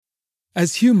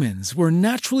As humans, we're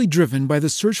naturally driven by the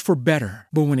search for better.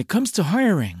 But when it comes to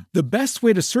hiring, the best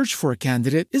way to search for a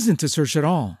candidate isn't to search at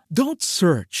all. Don't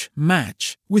search,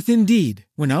 match with Indeed.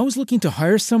 When I was looking to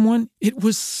hire someone, it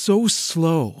was so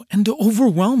slow and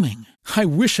overwhelming. I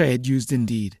wish I had used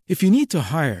Indeed. If you need to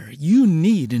hire, you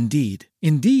need Indeed.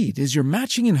 Indeed is your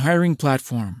matching and hiring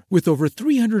platform with over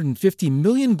 350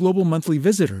 million global monthly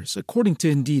visitors, according to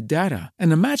Indeed data,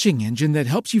 and a matching engine that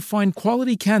helps you find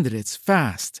quality candidates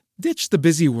fast. Ditch the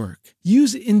busy work.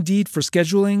 Use Indeed for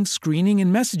scheduling, screening,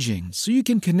 and messaging so you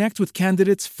can connect with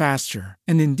candidates faster.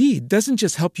 And Indeed doesn't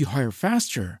just help you hire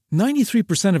faster.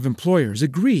 93% of employers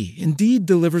agree Indeed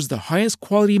delivers the highest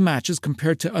quality matches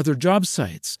compared to other job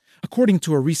sites, according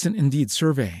to a recent Indeed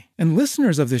survey. And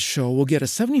listeners of this show will get a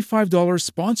 $75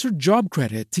 sponsored job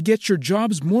credit to get your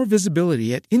jobs more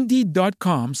visibility at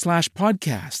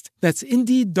Indeed.com/podcast. That's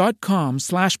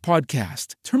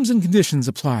Indeed.com/podcast. Terms and conditions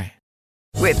apply.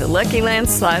 With the Lucky Land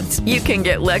Slots, you can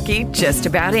get lucky just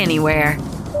about anywhere.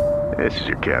 This is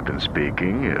your captain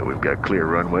speaking. We've got clear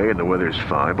runway and the weather's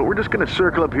fine, but we're just going to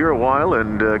circle up here a while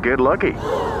and get lucky.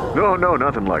 No,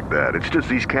 nothing like that. It's just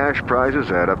these cash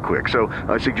prizes add up quick. So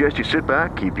I suggest you sit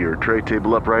back, keep your tray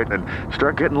table upright, and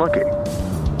start getting lucky.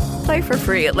 Play for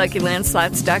free at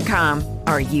LuckyLandSlots.com.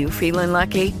 Are you feeling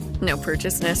lucky? No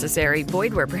purchase necessary.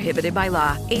 Void where prohibited by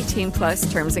law.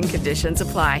 18+ terms and conditions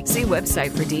apply. See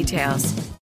website for details.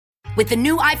 With the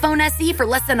new iPhone SE for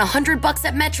less than $100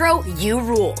 at Metro, you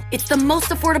rule. It's the most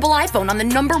affordable iPhone on the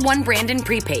 #1 brand in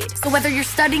prepaid. So whether you're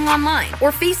studying online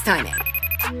or FaceTiming.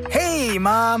 Hey,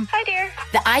 Mom. Hi, dear.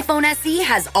 The iPhone SE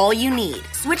has all you need.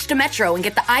 Switch to Metro and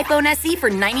get the iPhone SE for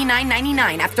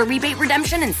 $99.99 after rebate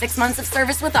redemption and 6 months of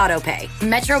service with AutoPay.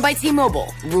 Metro by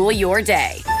T-Mobile. Rule your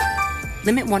day.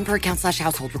 Limit 1 per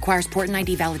account/household. Requires port and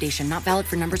ID validation. Not valid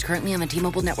for numbers currently on the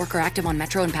T-Mobile network or active on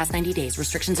Metro in past 90 days.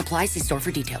 Restrictions apply. See store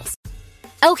for details.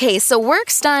 Okay, so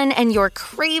work's done and you're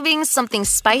craving something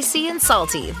spicy and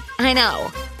salty. I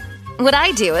know. What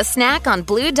I do is snack on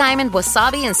Blue Diamond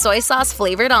wasabi and soy sauce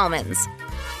flavored almonds.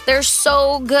 They're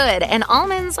so good, and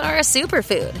almonds are a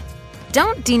superfood.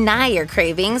 Don't deny your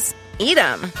cravings. Eat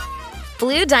them.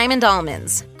 Blue Diamond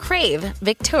almonds. Crave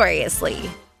victoriously.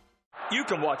 You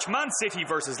can watch Man City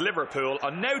versus Liverpool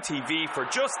on Now TV for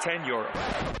just €10.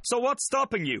 So what's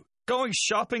stopping you? Going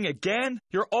shopping again?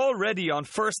 You're already on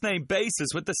first-name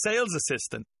basis with the sales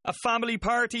assistant. A family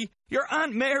party? Your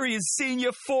Aunt Mary has seen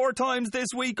you 4 times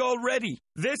this week already.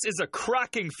 This is a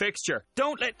cracking fixture.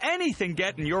 Don't let anything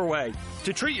get in your way.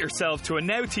 To treat yourself to a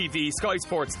Now TV Sky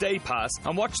Sports Day Pass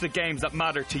and watch the games that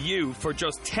matter to you for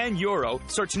just €10,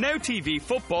 search Now TV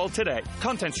Football today.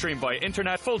 Content streamed by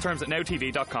internet. Full terms at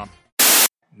nowtv.com.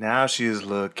 Now she's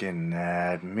looking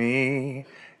at me.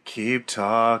 Keep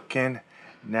talking.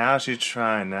 Now she's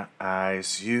trying to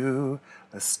ice you.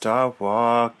 Let's start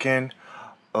walking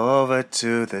over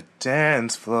to the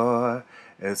dance floor.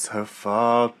 It's her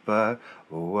fault, but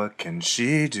what can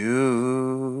she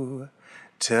do?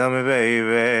 Tell me,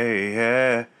 baby,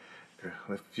 yeah. Girl,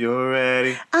 if you're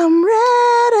ready, I'm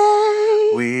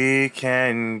ready. We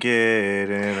can get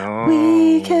it on.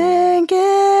 We can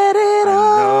get it on.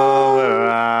 I know where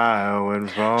I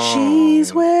went wrong.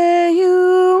 She's where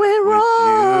you went wrong.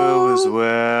 You is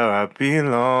where I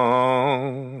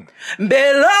belong.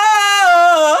 Belong.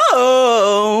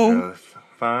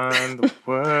 Find the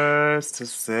words to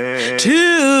say.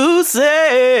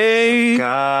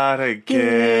 Gotta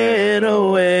get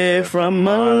away from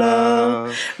a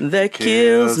love that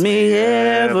kills me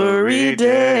every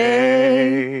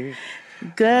day.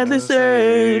 Gladly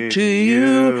say to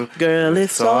you, girl,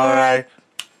 it's alright.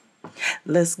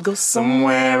 Let's go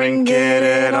somewhere and get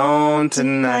it on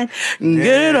tonight. Get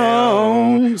it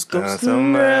on. Let's go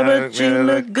somewhere, but you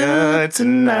look good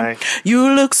tonight. You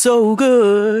look so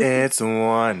good. It's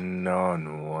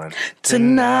one-on-one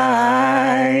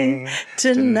tonight.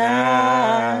 Tonight.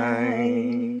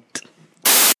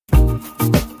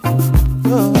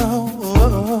 Girl,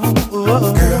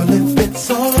 if it's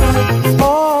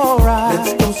alright,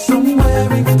 let's go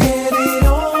somewhere and get it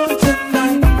on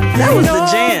tonight. That was the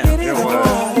jam.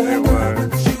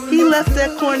 He left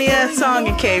that corny ass song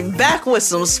and came back with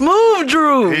some smooth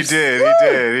grooves.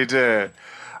 He did.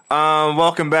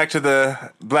 Welcome back to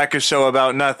the Blackest Show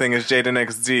About Nothing. It's Jaden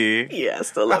XD. Yeah, I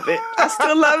still love it.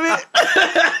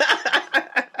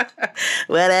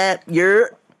 What up?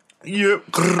 You're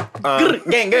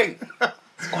gang.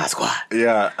 Squad.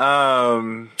 Yeah.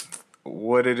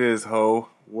 What it is, ho?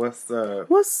 What's up?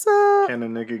 Can a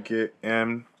nigga get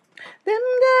M? Them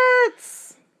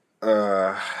guts.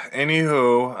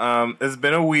 Anywho, it's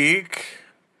been a week.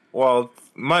 Well,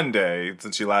 Monday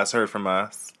since you last heard from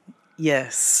us.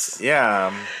 Yes.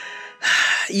 Yeah.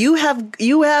 You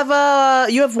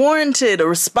have warranted a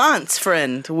response,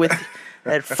 friend, with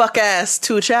that fuck ass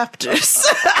 2 chapters.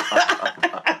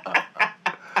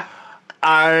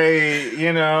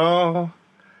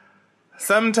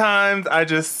 Sometimes I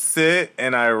just sit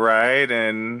and I write,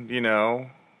 and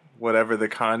whatever the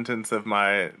contents of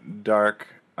my dark,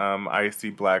 icy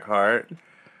black heart.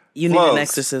 You need an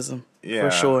exorcism,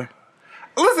 for sure.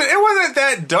 Listen, it wasn't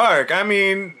that dark. I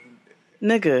mean,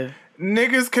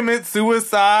 niggas commit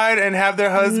suicide and have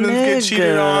their husbands get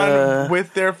cheated on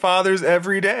with their fathers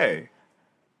every day.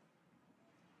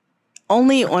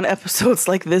 Only on episodes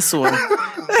like this one.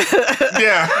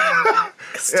 Yeah.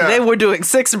 Today we're doing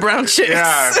 6 brown chicks.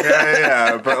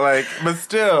 Yeah. But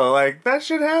still, that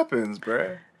shit happens,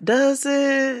 bruh. Does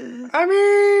it? I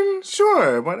mean,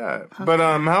 sure, why not? Okay. But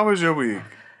how was your week?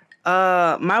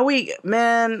 My week,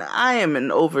 man, I am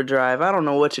in overdrive. I don't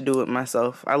know what to do with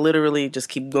myself. I literally just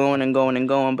keep going and going and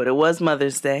going, but it was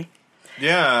Mother's Day.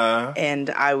 Yeah.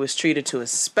 And I was treated to a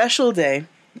special day.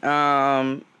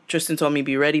 Tristan told me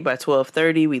be ready by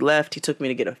 12:30. We left. He took me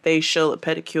to get a facial, a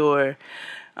pedicure,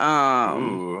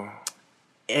 and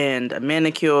a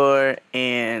manicure,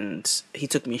 and he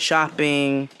took me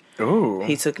shopping. Ooh.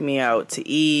 He took me out to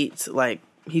eat.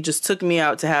 He just took me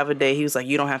out to have a day. He was like,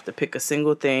 you don't have to pick a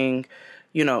single thing,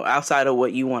 outside of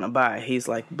what you want to buy. He's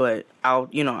like, but I'll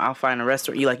find a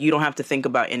restaurant. You don't have to think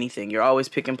about anything. You're always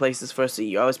picking places for us to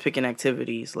eat. You're always picking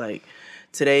activities.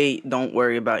 Today, don't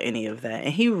worry about any of that.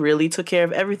 And he really took care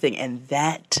of everything. And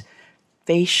that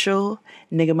facial,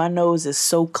 nigga, my nose is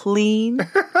so clean.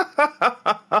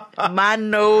 My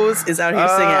nose is out here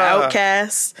singing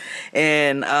Outkast.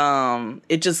 And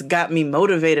it just got me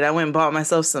motivated. I went and bought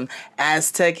myself some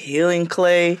Aztec healing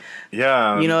clay.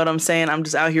 Yeah. You know what I'm saying? I'm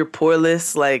just out here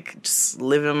poreless, just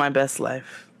living my best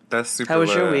life. That's super How was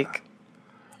lit. your week?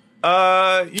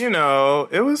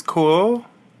 It was cool.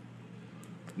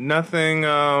 Nothing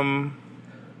of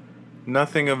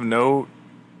note.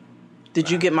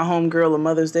 Did you get my homegirl a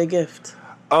Mother's Day gift?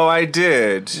 Oh, I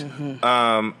did. Mm-hmm.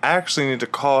 I actually need to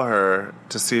call her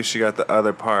to see if she got the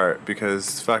other part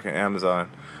because fucking Amazon.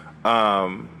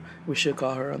 We should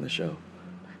call her on the show.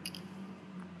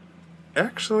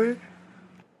 Actually.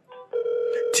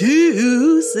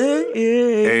 Tuesday.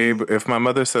 Abe, if my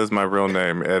mother says my real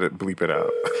name, bleep it out.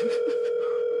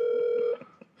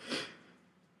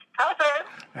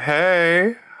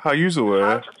 Hey, how you doing?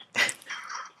 I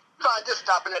just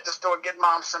stopping at the store getting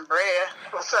Mom some bread.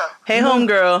 What's up? Hey,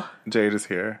 homegirl. Jade is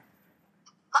here.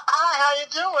 Hi, how you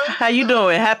doing? How you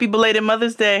doing? Happy belated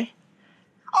Mother's Day.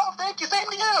 Oh, thank you. Same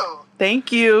to you.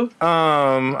 Thank you.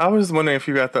 I was wondering if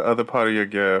you got the other part of your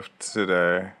gift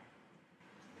today.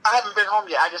 I haven't been home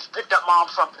yet. I just picked up Mom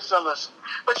from Priscilla's.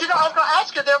 But I was going to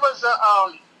ask you, there was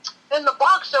in the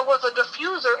box, there was a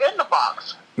diffuser in the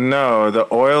box. No,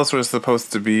 the oils were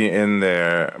supposed to be in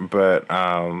there, but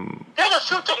There's a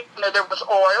suit in there. There was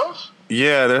oils.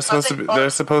 Yeah, there's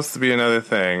supposed to be another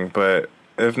thing, but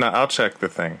if not, I'll check the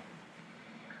thing.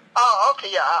 Oh,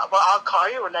 okay, yeah. Well, I'll call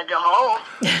you when I get home.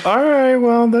 All right,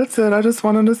 well, that's it. I just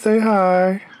wanted to say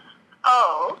hi.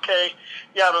 Oh, okay.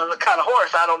 Yeah, I'm kind of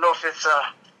hoarse. I don't know if it's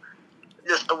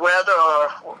just the weather or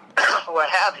what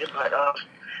have you, but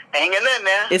hanging in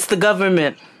there. It's the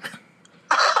government.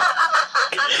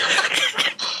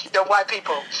 The white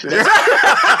people.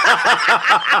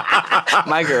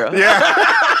 My girl. Yeah.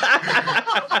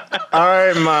 All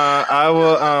right, Ma. I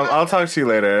will. I'll talk to you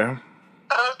later.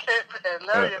 Okay, man.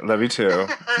 Love you. Love you too.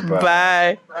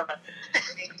 Bye. Bye-bye.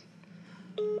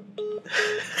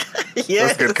 Yes.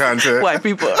 That's good content. White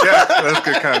people. Yeah, that's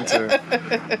good content.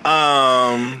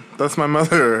 That's my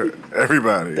mother,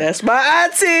 everybody. That's my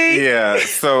auntie. Yeah,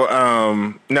 so,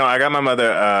 no, I got my mother,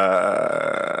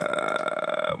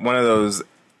 one of those,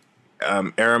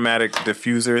 aromatic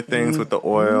diffuser things with the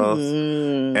oils.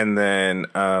 And then,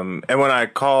 and when I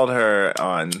called her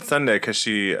on Sunday, cause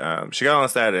she got on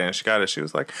Saturday and she got it, she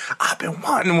was like, I've been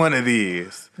wanting one of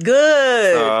these.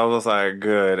 Good. So I was like,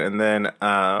 good. And then,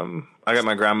 I got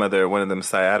my grandmother one of them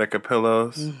sciatica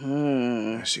pillows.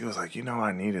 And she was like,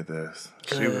 I needed this.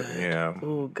 Good. Yeah.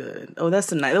 Oh, good. Oh,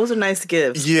 those are nice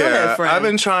gifts. Yeah. Go ahead, friend. I've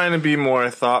been trying to be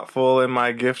more thoughtful in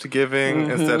my gift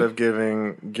giving instead of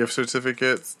giving gift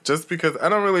certificates, just because I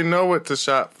don't really know what to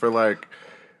shop for,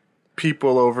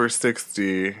 people over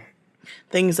 60.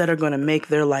 Things that are going to make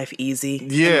their life easy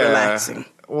and Yeah. relaxing.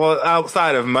 Well,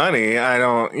 outside of money, I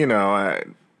don't,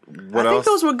 what I else? think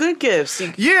those were good gifts.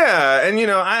 Yeah, and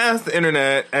I asked the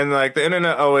internet, and the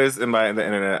internet always, and by the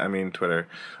internet I mean Twitter.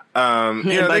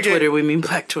 By Twitter we mean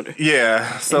Black Twitter.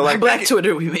 Yeah, so by Black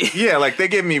Twitter we mean. Yeah, they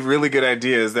give me really good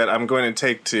ideas that I'm going to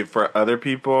take for other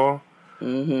people.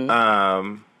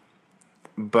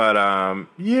 But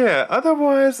yeah.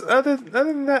 Otherwise, other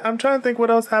than that, I'm trying to think what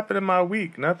else happened in my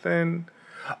week. Nothing.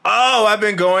 Oh, I've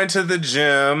been going to the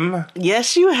gym.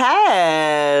 Yes, you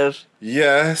have.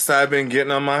 Yes, I've been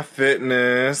getting on my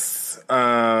fitness.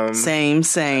 Same.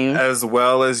 As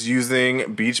well as using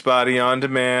Beachbody On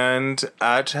Demand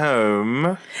at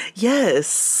home.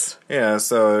 Yes. Yeah,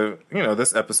 so,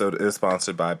 this episode is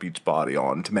sponsored by Beachbody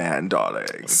On Demand,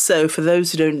 darling. So, for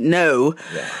those who don't know,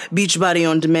 Beachbody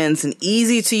On Demand is an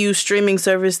easy-to-use streaming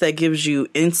service that gives you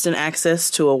instant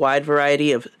access to a wide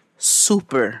variety of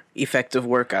super effective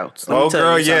workouts. Oh,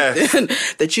 girl, yes.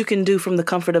 That you can do from the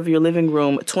comfort of your living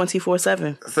room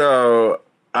 24/7. So,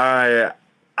 I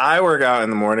work out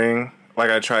in the morning.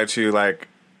 I try to,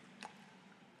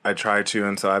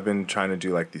 and so I've been trying to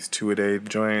do, these 2-a-day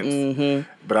joints. Mm-hmm.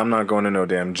 But I'm not going to no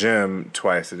damn gym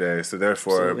twice a day. So,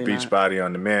 therefore, Beachbody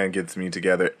On Demand gets me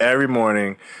together every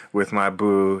morning with my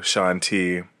boo, Sean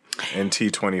T, and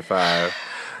T25.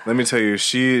 Let me tell you,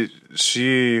 she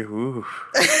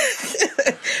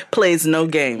plays no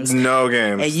games. No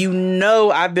games. And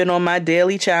I've been on my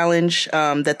daily challenge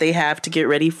that they have to get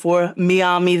ready for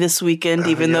Miami this weekend,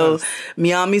 even though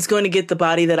Miami's going to get the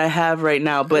body that I have right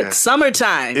now. But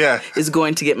summertime is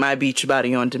going to get my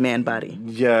Beachbody On Demand body.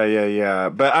 Yeah.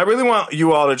 But I really want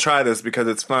you all to try this because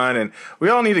it's fun, and we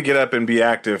all need to get up and be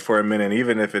active for a minute,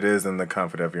 even if it is in the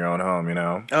comfort of your own home,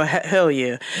 Oh, hell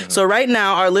yeah. Mm-hmm. So right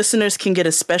now, our listeners can get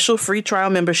a special free trial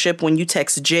membership when you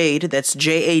text JADE, that's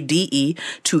JADE,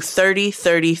 to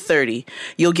 303030.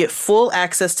 You'll get full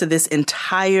access to this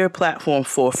entire platform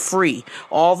for free.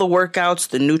 All the workouts,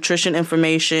 the nutrition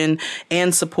information,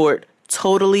 and support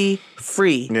totally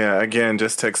free. Yeah, again,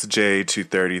 just text J to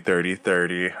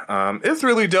 303030. It's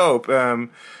really dope. And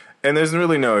there's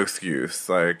really no excuse.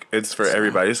 It's for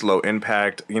everybody. It's low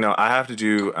impact. I have to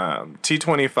do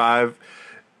T25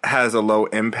 has a low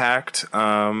impact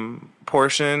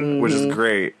portion, which is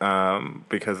great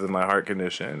because of my heart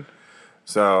condition.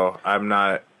 So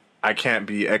I can't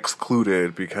be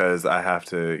excluded because I have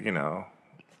to,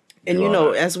 And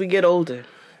as we get older.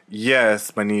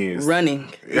 Yes, my knees. Running.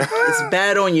 It's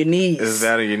bad on your knees. It's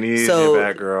bad on your knees, you're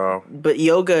bad, girl. But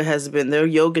their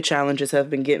yoga challenges have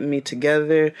been getting me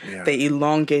together. Yeah. They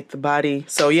elongate the body.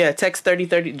 So yeah, text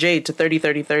 3030 Jade to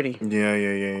 303030.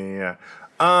 Yeah.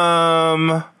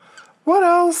 What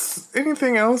else?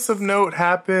 Anything else of note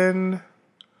happened?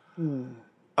 We've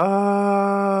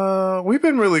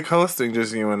been really coasting,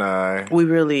 just you and I. We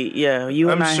really, you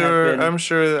and I have been. I'm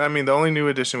sure. I mean, the only new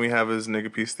addition we have is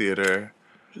Nigga Peace Theater.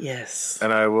 Yes.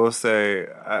 And I will say,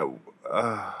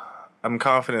 I'm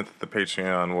confident that the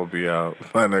Patreon will be out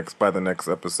by the next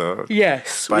episode.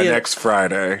 Yes. By next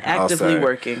Friday. Actively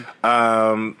working. You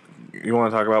want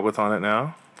to talk about what's on it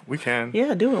now? We can.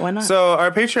 Yeah, do it. Why not? So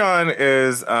our Patreon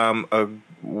is a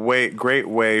great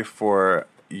way for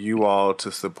you all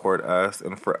to support us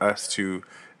and for us to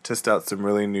test out some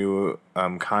really new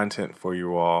content for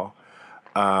you all.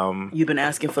 You've been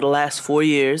asking for the last 4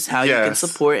 years how you can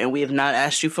support, and we have not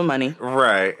asked you for money.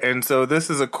 Right. And so this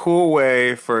is a cool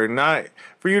way for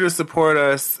you to support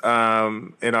us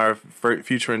in our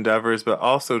future endeavors, but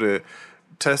also to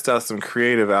test out some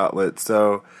creative outlets.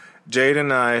 So Jade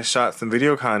and I shot some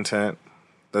video content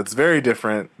that's very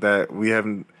different that we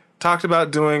haven't talked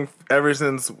about doing ever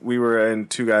since we were in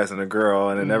Two Guys and a Girl,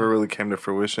 and it never really came to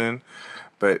fruition.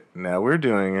 But now we're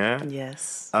doing it.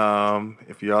 Yes.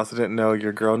 If you also didn't know,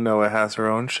 your girl Noah has her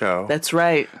own show. That's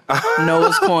right.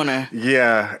 Noah's Corner.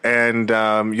 Yeah, and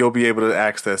you'll be able to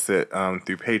access it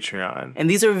through Patreon. And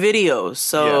these are videos,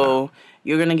 so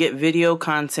you're going to get video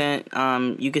content.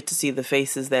 You get to see the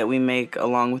faces that we make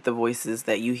along with the voices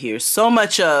that you hear so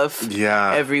much of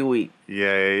every week.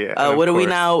 Yeah. What are we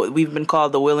now? We've been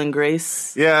called the Will and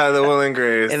Grace. Yeah, the Will and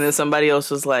Grace. And then somebody else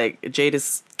was like, Jade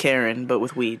is Karen, but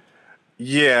with weed.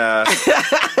 Yeah.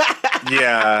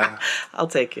 Yeah. I'll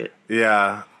take it.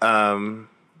 Yeah.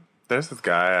 There's this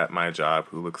guy at my job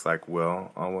who looks like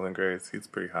Will on Will and Grace. He's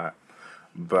pretty hot.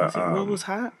 But Will was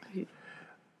hot?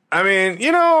 I mean,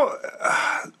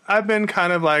 I've been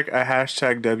kind of like a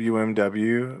hashtag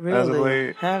WMW as of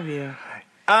late. Have you?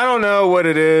 I don't know what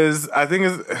it is. I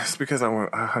think it's because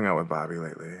I hung out with Bobby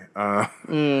lately.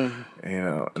 And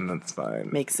that's fine.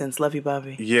 Makes sense. Love you,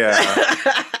 Bobby.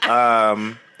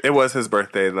 Yeah. It was his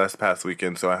birthday last past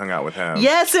weekend, so I hung out with him.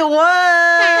 Yes, it was!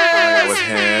 I hung out with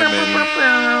him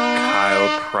and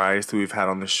Kyle Price, who we've had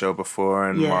on the show before,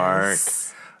 and Mark,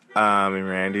 and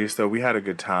Randy. So we had a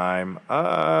good time.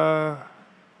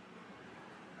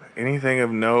 Anything of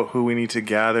note who we need to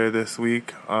gather this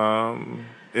week?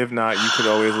 If not, you could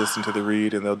always listen to the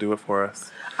read and they'll do it for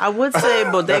us. I would say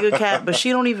Bodega Cat, but she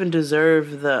don't even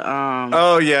deserve the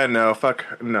Oh yeah, no,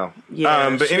 fuck no.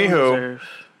 Yeah, but she don't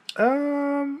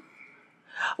anywho,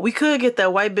 we could get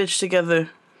that white bitch together.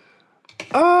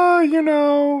 I'm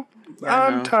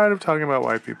tired of talking about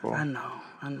white people. I know.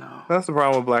 That's the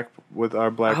problem with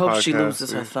our black. I hope podcast. she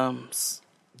loses her thumbs.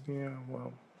 Yeah,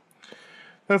 well,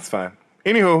 that's fine.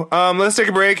 Anywho, let's take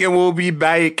a break and we'll be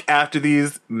back after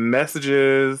these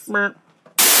messages. Burp.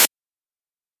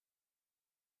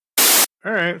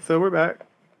 All right, so we're back.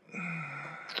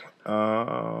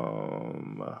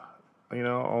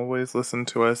 Always listen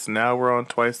to us. Now we're on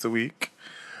twice a week,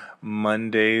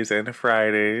 Mondays and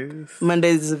Fridays.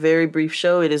 Mondays is a very brief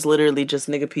show. It is literally just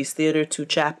Nigga Peace Theater, 2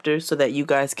 chapters, so that you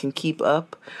guys can keep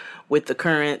up with the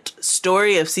current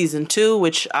story of season 2,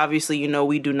 which obviously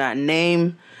we do not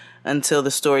name until the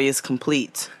story is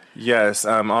complete. Yes.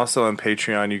 Also on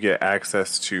Patreon, you get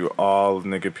access to all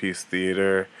Nigga Peace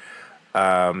Theater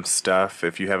stuff.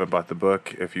 If you haven't bought the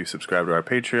book, if you subscribe to our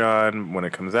Patreon, when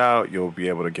it comes out, you'll be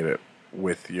able to get it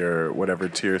with your whatever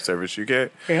tier service you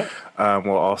get. Yeah.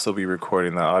 We'll also be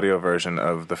recording the audio version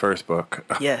of the first book.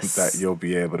 Yes. That you'll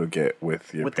be able to get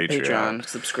with your with Patreon. the Patreon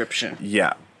subscription.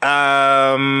 Yeah.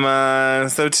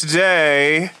 So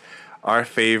today, our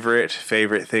favorite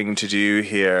thing to do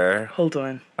here. Hold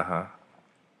on.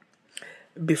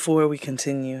 Before we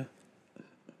continue,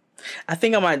 I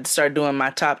think I might start doing my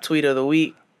top tweet of the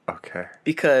week. Okay.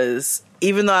 Because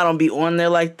even though I don't be on there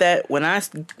like that, when I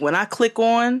click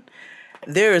on,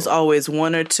 there is always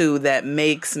one or two that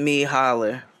makes me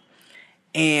holler.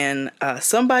 And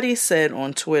somebody said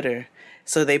on Twitter,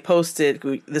 so they posted,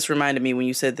 this reminded me when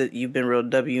you said that you've been real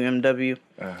WMW.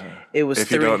 It was if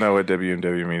you don't know what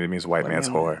WMW means, it means white man's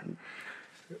whore.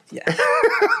 Yeah.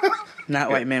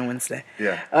 Not White Man Wednesday.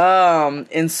 Yeah.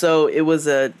 And so it was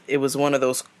one of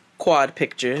those quad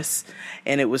pictures,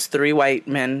 and it was 3 white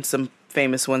men, some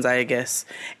famous ones, I guess,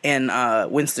 and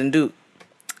Winston Duke.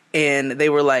 And they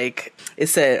were like, it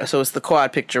said, so it's the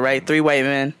quad picture, right? 3 white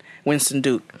men, Winston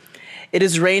Duke. It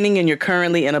is raining and you're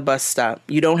currently in a bus stop.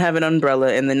 You don't have an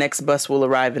umbrella and the next bus will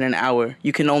arrive in an hour.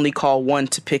 You can only call one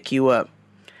to pick you up.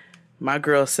 My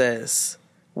girl says,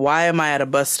 why am I at a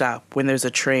bus stop when there's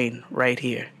a train right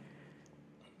here?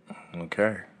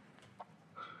 Okay.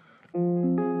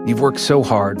 You've worked so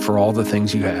hard for all the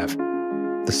things you have.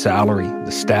 The salary,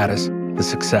 the status, the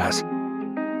success.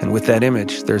 And with that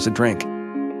image, there's a drink.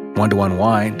 One to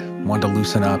unwind, one to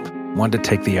loosen up, one to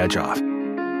take the edge off.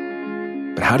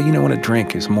 But how do you know when a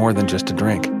drink is more than just a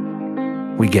drink?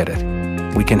 We get it.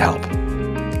 We can help.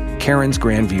 Karen's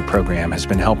Grandview program has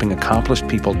been helping accomplished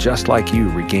people just like you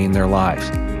regain their lives.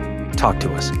 Talk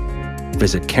to us.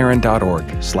 Visit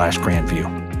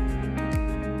karen.org/Grandview.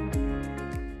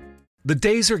 The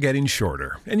days are getting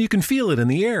shorter, and you can feel it in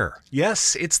the air.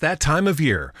 Yes, it's that time of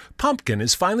year. Pumpkin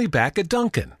is finally back at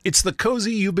Dunkin'. It's the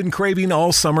cozy you've been craving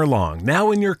all summer long, now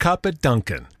in your cup at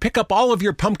Dunkin'. Pick up all of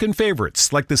your pumpkin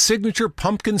favorites, like the signature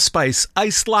pumpkin spice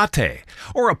iced latte,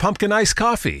 or a pumpkin iced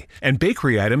coffee, and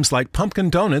bakery items like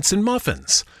pumpkin donuts and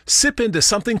muffins. Sip into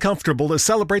something comfortable to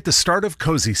celebrate the start of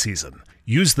cozy season.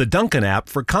 Use the Dunkin' app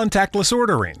for contactless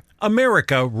ordering.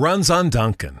 America runs on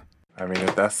Dunkin'. I mean,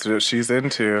 if that's what she's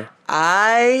into.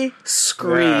 I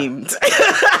screamed.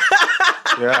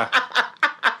 Yeah.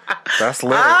 That's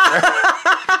lit.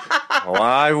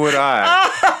 Why would I?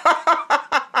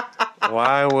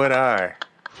 Why would I?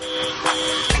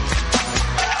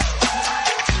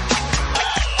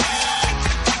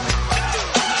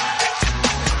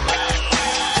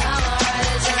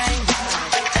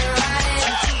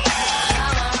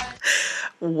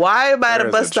 Why am I at a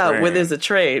bus stop where there's a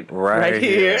train? Right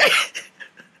here.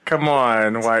 Come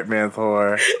on, white man's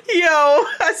whore. Yo,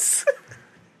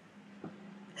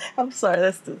 I'm sorry,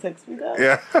 that still takes me down.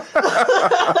 Yeah.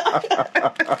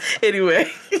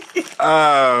 Anyway.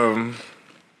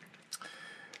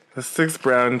 The 6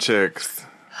 brown chicks.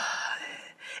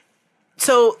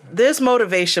 So there's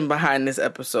motivation behind this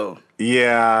episode.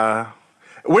 Yeah.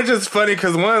 Which is funny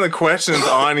because one of the questions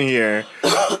on here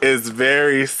is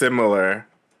very similar.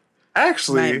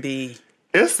 Actually, Might be.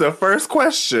 It's the first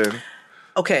question.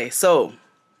 Okay, so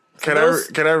can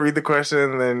I read the question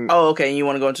and then? Oh, okay. And you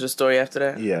want to go into the story after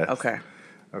that? Yes. Okay.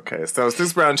 So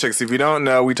 6 brown chicks. If you don't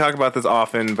know, we talk about this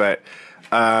often, but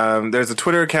there's a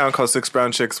Twitter account called 6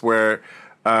 brown chicks where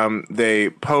they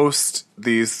post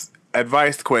these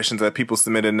advice questions that people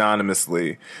submit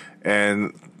anonymously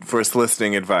and for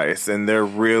soliciting advice, and they're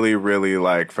really, really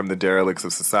like from the derelicts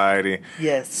of society.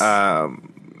 Yes.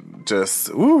 Just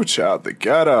child the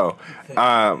ghetto.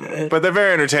 But they're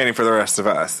very entertaining for the rest of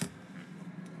us.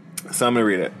 So I'm gonna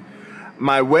read it.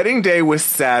 My wedding day was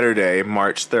Saturday,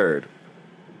 March 3rd.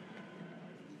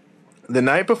 The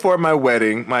night before my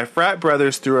wedding, my frat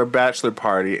brothers threw a bachelor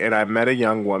party and I met a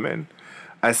young woman.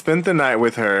 I spent the night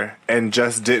with her and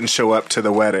just didn't show up to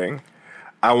the wedding.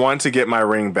 I want to get my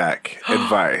ring back.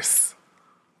 Advice.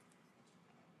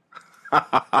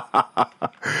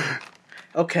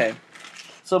 Okay.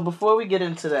 So before we get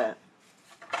into that.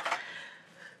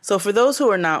 So for those who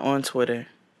are not on Twitter,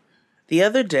 the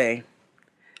other day.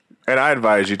 And I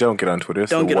advise you, don't get on Twitter.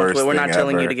 It's don't the get on worst Twitter. We're thing not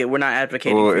telling ever. you to get. We're not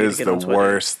advocating for you to get on Twitter. It's the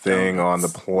worst thing on the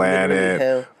planet.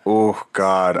 Hell. Oh,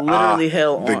 God. Literally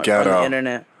hell the on ghetto. the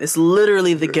internet. It's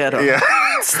literally the ghetto. Yeah.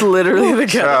 It's literally the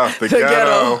ghetto. The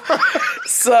ghetto.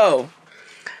 So,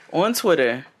 on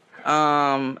Twitter,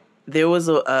 there was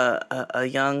a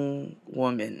young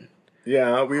woman.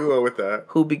 Yeah, we will with that.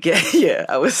 Who began? Yeah,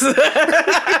 I was.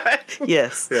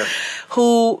 Yes. Yeah.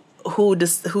 Who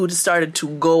just started to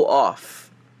go off.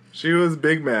 She was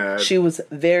big mad. She was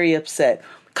very upset.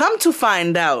 Come to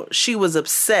find out, she was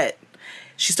upset.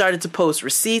 She started to post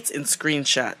receipts and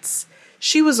screenshots.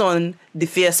 She was on the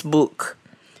Facebook,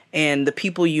 and the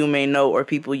people you may know or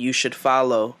people you should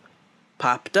follow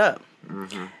popped up.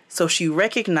 Mm-hmm. So she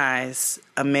recognized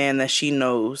a man that she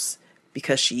knows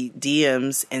because she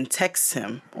DMs and texts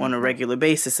him on a regular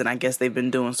basis, and I guess they've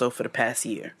been doing so for the past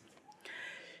year.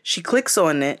 She clicks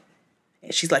on it.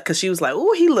 She's like, because she was like,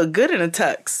 oh, he looked good in a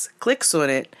tux. Clicks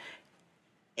on it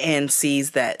and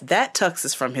sees that tux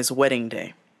is from his wedding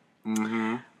day.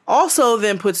 Mm-hmm. Also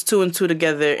then puts two and two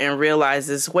together and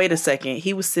realizes, wait a second,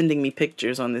 he was sending me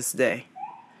pictures on this day.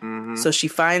 Mm-hmm. So she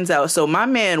finds out. So my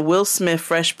man, Will Smith,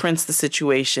 Fresh Prince the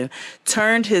situation,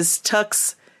 turned his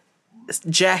tux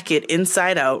jacket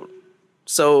inside out.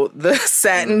 So the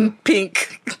satin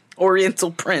pink oriental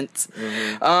print.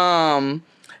 Mm-hmm.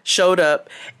 Showed up,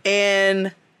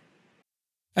 and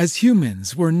as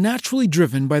humans, we're naturally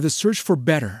driven by the search for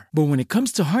better. But when it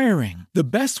comes to hiring, the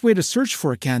best way to search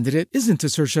for a candidate isn't to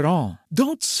search at all.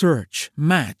 Don't search,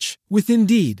 match with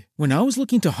Indeed. When I was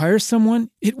looking to hire someone,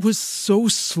 it was so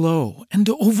slow and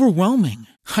overwhelming.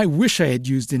 I wish I had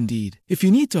used Indeed. If you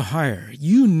need to hire,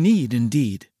 you need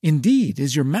Indeed. Indeed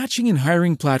is your matching and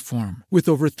hiring platform with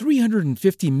over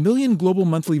 350 million global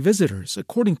monthly visitors,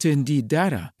 according to Indeed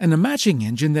data, and a matching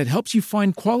engine that helps you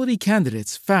find quality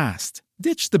candidates fast.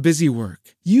 Ditch the busy work.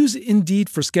 Use Indeed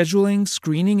for scheduling,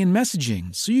 screening, and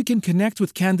messaging so you can connect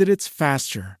with candidates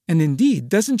faster. And Indeed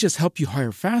doesn't just help you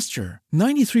hire faster.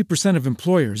 93% of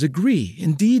employers agree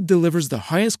Indeed delivers the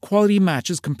highest quality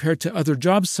matches compared to other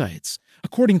job sites,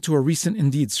 according to a recent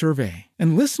Indeed survey.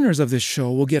 And listeners of this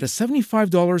show will get a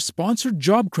 $75 sponsored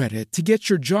job credit to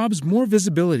get your jobs more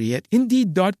visibility at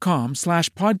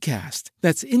Indeed.com/podcast.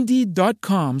 That's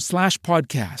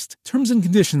Indeed.com/podcast. Terms and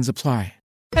conditions apply.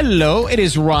 Hello, it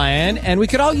is Ryan, and we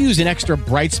could all use an extra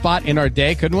bright spot in our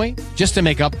day, couldn't we? Just to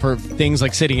make up for things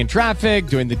like sitting in traffic,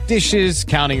 doing the dishes,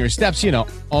 counting your steps, you know,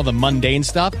 all the mundane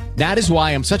stuff. That is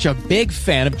why I'm such a big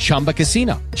fan of Chumba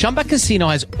Casino. Chumba Casino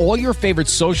has all your favorite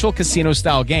social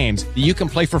casino-style games that you can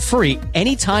play for free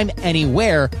anytime,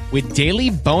 anywhere with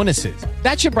daily bonuses.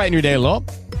 That should brighten your day a little.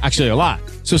 Actually, a lot.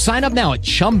 So sign up now at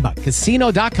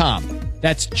ChumbaCasino.com.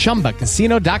 That's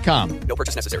ChumbaCasino.com. No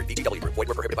purchase necessary. VGW Group. Void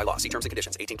where prohibited by law. See terms and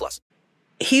conditions. 18+.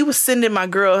 He was sending my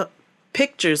girl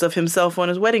pictures of himself on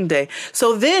his wedding day.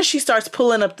 So then she starts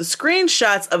pulling up the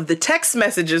screenshots of the text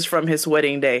messages from his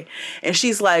wedding day. And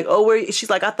she's like, oh, where?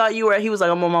 She's like, I thought you were. He was like,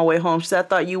 I'm on my way home. She said, I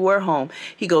thought you were home.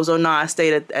 He goes, oh, no, I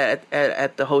stayed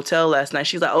at the hotel last night.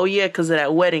 She's like, oh, yeah, because of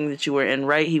that wedding that you were in,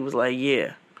 right? He was like,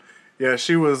 yeah. Yeah,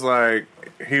 she was like,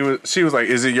 she was like,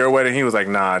 is it your wedding? He was like,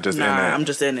 nah, in it. I'm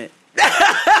just in it.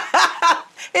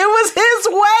 It was his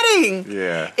wedding.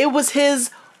 Yeah. It was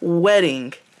his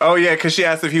wedding. Oh, yeah, because she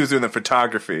asked if he was doing the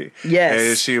photography.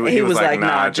 Yes. And he was like,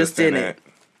 nah, just in it.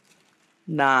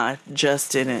 Nah,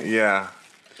 just in it. Yeah.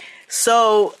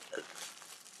 So.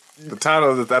 The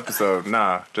title of this episode,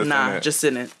 just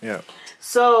in it. Yeah.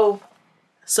 So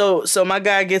my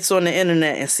guy gets on the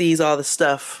internet and sees all the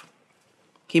stuff.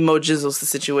 He mojizzles the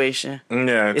situation.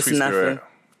 Yeah, it's nothing.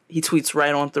 He tweets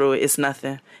right on through it. It's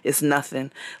nothing. It's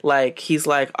nothing. Like, he's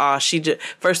like,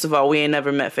 first of all, we ain't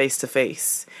never met face to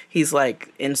face. He's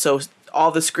like, and so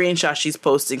all the screenshots she's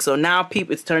posting. So now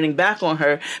it's turning back on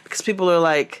her because people are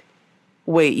like,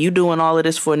 wait, you doing all of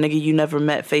this for a nigga you never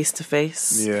met face to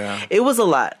face? Yeah. It was a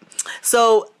lot.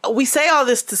 So we say all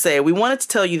this to say, we wanted to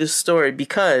tell you this story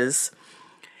because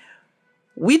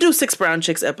we do 6 Brown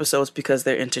Chicks episodes because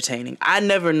they're entertaining. I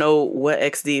never know what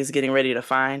XD is getting ready to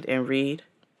find and read.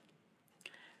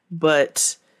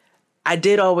 But I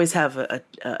did always have a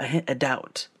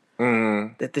doubt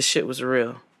that this shit was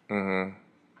real. Mm-hmm.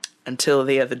 until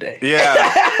the other day.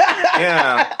 Yeah.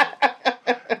 Yeah.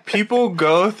 People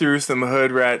go through some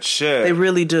hood rat shit. They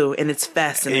really do, and it's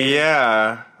fascinating.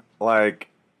 Yeah. Like...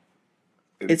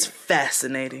 It's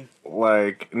fascinating.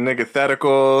 Like,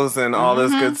 niggatheticals and all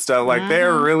this good stuff. Like,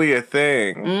 they're really a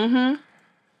thing. Mm-hmm.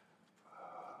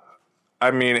 I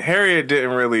mean, Harriet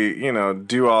didn't really,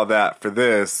 do all that for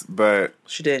this, but...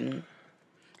 She didn't.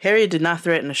 Harriet did not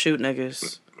threaten to shoot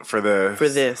niggas. For this. For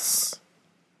this.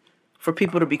 For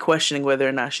people to be questioning whether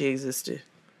or not she existed.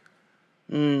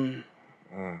 Think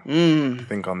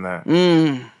on that.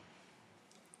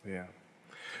 Yeah.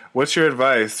 What's your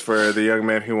advice for the young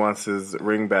man who wants his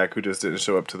ring back who just didn't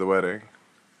show up to the wedding?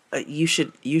 You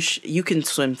can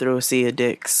swim through a sea of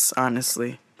dicks,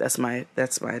 honestly. That's my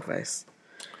advice.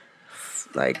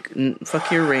 Like, fuck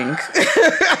your ring.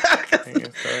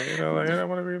 I don't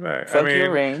want to be back. Fuck your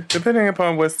ring. Depending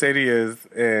upon what state he is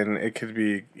in,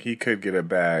 he could get it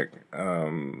back.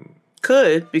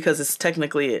 Could, because it's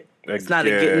technically it's not a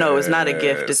gift. No, it's not a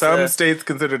gift. It's some states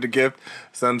consider it a gift.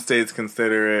 Some states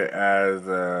consider it as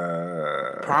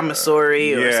a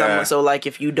promissory or something. So, like,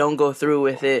 if you don't go through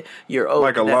with it, you're owed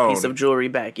like that piece of jewelry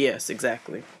back. Yes,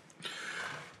 exactly.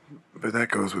 But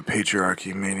that goes with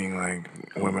patriarchy, meaning like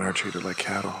women are treated like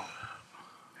cattle.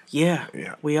 Yeah,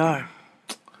 we are.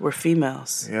 We're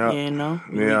females. Yeah, We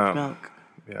need milk.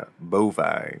 Yeah,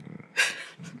 bovine.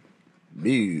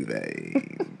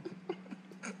 Bovine.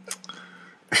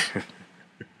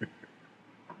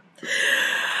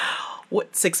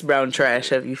 What 6 brown trash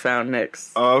have you found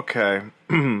next? Okay.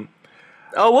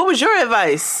 Oh, what was your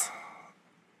advice?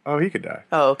 Oh, he could die.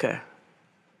 Oh, okay.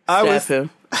 Stab him.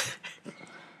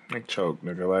 Like choke,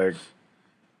 nigga. Like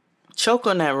choke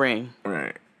on that ring.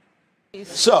 Right.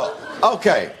 So,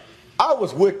 okay. I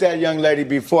was with that young lady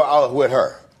before I was with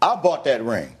her. I bought that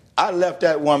ring. I left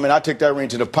that woman. I took that ring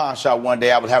to the pawn shop one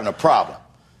day. I was having a problem.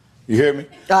 You hear me?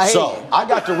 I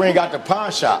got the ring out the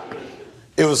pawn shop.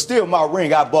 It was still my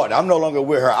ring. I bought it. I'm no longer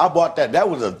with her. I bought that. That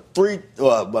was a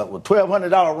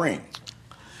 $1,200 ring.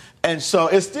 And so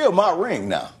it's still my ring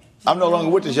now. I'm no longer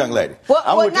with this young lady.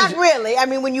 Well, not really. I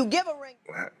mean, when you give a ring.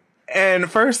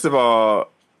 And first of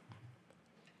all,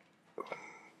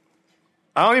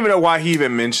 I don't even know why he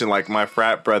even mentioned, like, my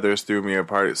frat brothers threw me a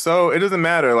party. So it doesn't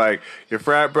matter. Like, your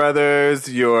frat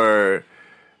brothers, your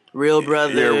real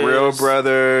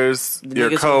brothers,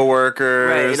 your coworkers,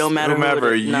 right? It don't matter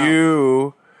whomever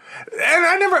you. And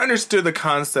I never understood the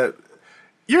concept.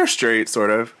 You're straight,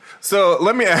 sort of. So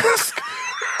let me ask.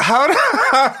 How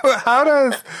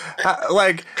does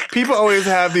people always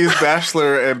have these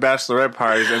bachelor and bachelorette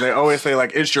parties, and they always say,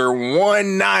 like, it's your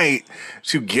one night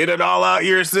to get it all out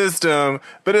your system,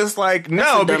 but it's like,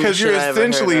 no, because you're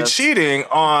essentially cheating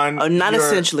on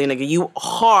essentially, nigga, you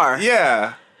are.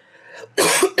 Yeah.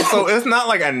 So it's not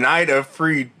like a night of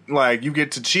free, like, you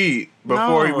get to cheat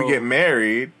before we get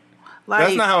married. Like,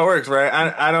 that's not how it works, right?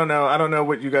 I don't know. I don't know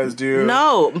what you guys do.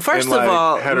 No, first of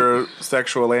all,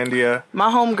 heterosexualandia. My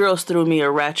homegirls threw me a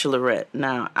bachelorette.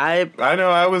 Now I know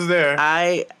I was there.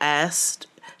 I asked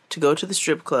to go to the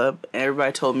strip club, and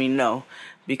everybody told me no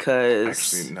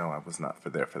because actually no, I was not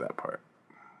there for that part.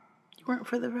 You weren't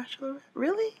for the bachelorette,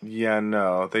 really? Yeah,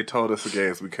 no. They told us the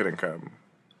gays we couldn't come.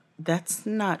 That's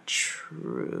not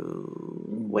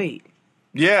true. Wait.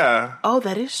 Yeah. Oh,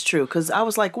 that is true. Because I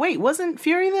was like, wait, wasn't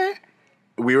Fury there?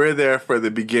 We were there for the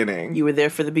beginning. You were there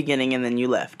for the beginning and then you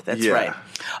left. That's right.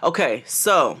 Okay,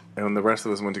 so. And the rest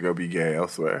of us went to go be gay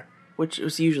elsewhere. Which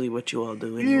is usually what you all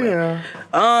do anyway. Yeah.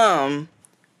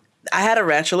 I had a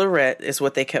bachelorette, is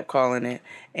what they kept calling it.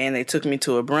 And they took me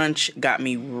to a brunch, got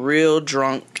me real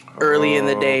drunk early in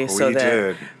the day.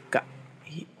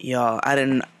 Y'all, I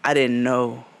didn't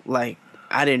know, like,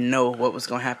 I didn't know what was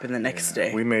going to happen the next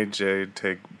day. We made Jade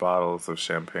take bottles of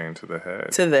champagne to the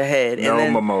head. No and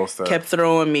then mimosa. Kept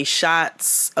throwing me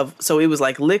shots of, so it was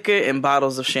like liquor and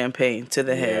bottles of champagne to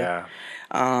the head.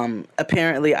 Yeah.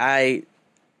 Apparently I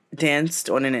danced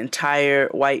on an entire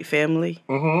white family.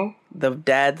 Mm-hmm. The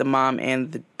dad, the mom,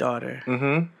 and the daughter.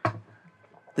 Mm-hmm.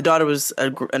 The daughter was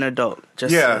an adult.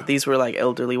 These were like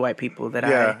elderly white people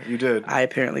that you did. I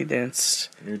apparently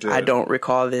danced. You did. I don't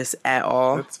recall this at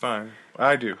all. That's fine.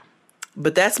 I do.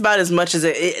 But that's about as much as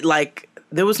it like,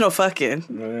 there was no fucking.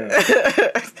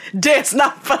 Yeah. Dance,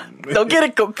 not fun. Don't get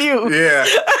it confused. Yeah.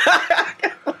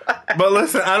 But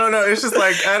listen, I don't know. It's just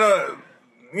like,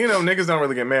 niggas don't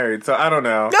really get married, so I don't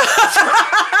know.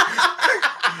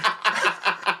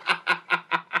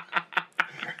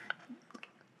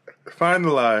 Find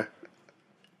the lie.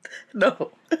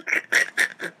 No.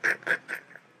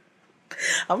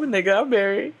 I'm a nigga, I'm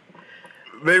married.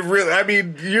 They really, I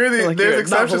mean, there's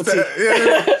exceptions to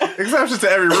exception to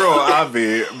every rule,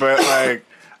 obvi. But like,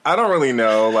 I don't really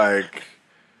know. Like,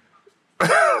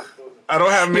 I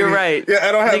don't have many. You're right. Yeah,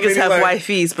 I don't have Niggas many. have Like,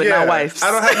 wifeys, but not wives.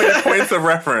 I don't have many points of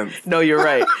reference. No, you're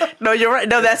right. No,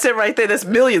 that's it right there. That's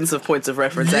millions of points of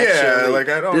reference. Yeah, actually. like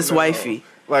I don't. This know. wifey.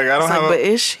 Like I don't have. But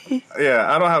is she? Yeah,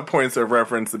 I don't have points of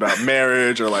reference about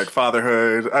marriage or like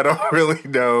fatherhood. I don't really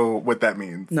know what that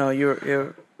means. No,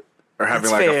 you're. Or having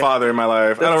that's like fair. a father in my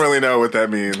life. I don't really know what that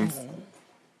means.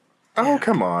 Oh,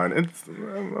 come on.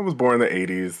 I was born in the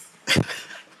 80s.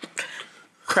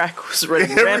 Crack was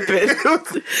running rampant.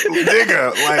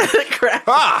 Nigga, like, crack.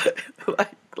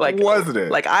 Like wasn't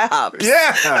it? Like IHOP.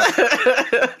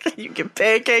 Yeah. You get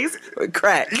pancakes with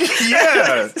crack.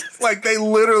 Yeah. Like they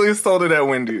literally sold it at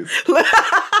Wendy's.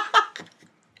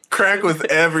 Crack was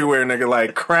everywhere, nigga.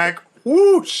 Like crack.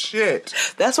 Woo, shit.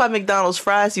 That's why McDonald's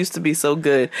fries used to be so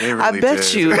good. They really I bet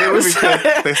did. you. It was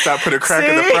they stopped putting crack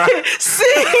in the fries.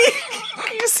 See?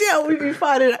 You see how we be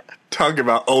finding Talking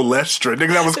about Olestra.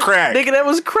 Nigga, that was crack. Nigga, that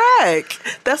was crack.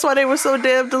 That's why they were so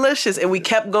damn delicious. And we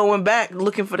kept going back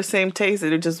looking for the same taste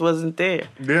and it just wasn't there.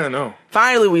 Yeah, no.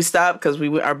 Finally, we stopped because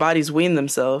our bodies weaned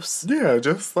themselves. Yeah,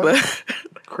 just like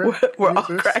we're all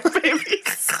crack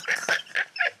babies.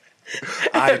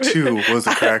 I too was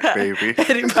a crack baby.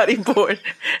 Anybody born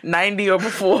 90 or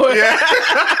before? Yeah.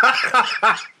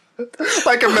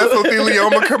 Like a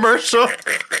mesothelioma commercial.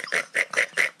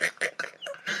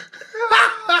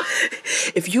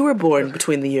 If you were born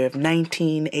between the year of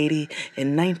 1980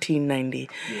 and 1990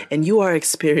 and you are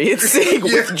experiencing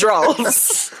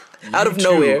withdrawals out of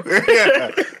nowhere,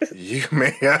 you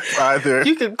may have either.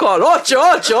 You can call Ocho.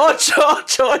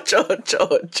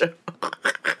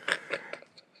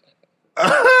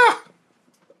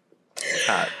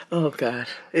 Oh God,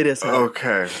 it is hot.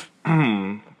 Okay.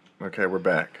 Okay, we're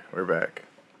back.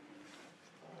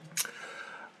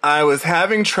 I was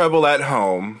having trouble at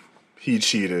home. He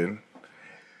cheated.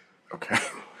 Okay.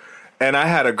 And I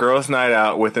had a girls' night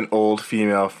out with an old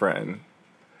female friend.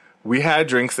 We had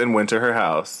drinks and went to her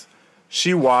house.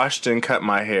 She washed and cut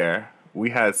my hair. We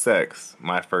had sex,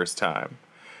 my first time.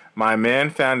 My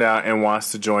man found out and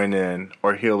wants to join in,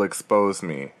 or he'll expose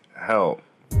me. Help.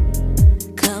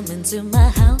 Come into my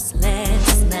house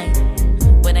last night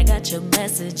when I got your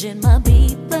message in my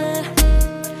beeper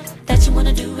that you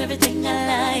wanna do everything I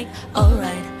like.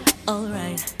 Alright.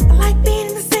 I like being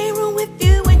in the same room with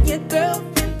you and your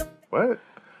girlfriend. What?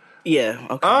 Yeah.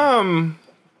 Okay.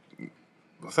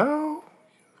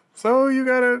 So you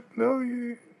gotta know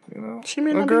you know. She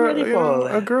may not be ready for all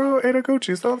that. A girl ate a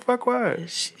Gucci. So the fuck what?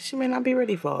 She may not be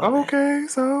ready for all that. Okay,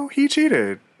 so he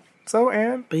cheated. So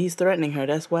and but he's threatening her.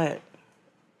 That's whack.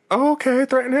 Okay,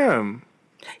 threaten him.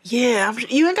 Yeah,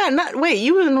 you ain't got not. Wait,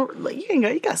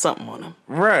 you got something on him.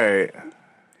 Right.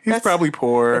 He's probably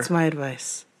poor. That's my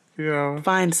advice. You know,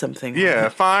 find something. Yeah,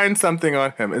 find something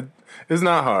on him. It's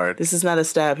not hard. This is not a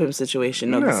stab him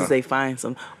situation. No, this is a find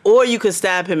some. Or you could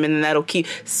stab him and that'll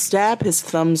stab his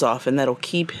thumbs off and that'll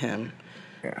keep him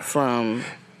from.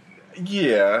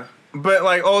 Yeah, but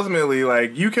like ultimately,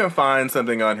 like you can find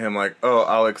something on him, like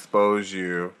I'll expose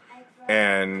you,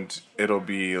 and it'll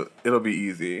be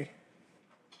easy.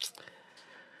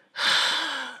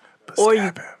 Or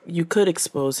you could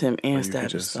expose him and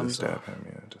stab his thumbs stab off. him.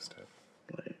 Yeah, just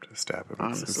stab him.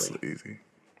 Honestly, it's easy.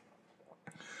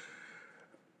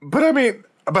 But I mean,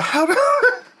 how?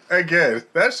 Again,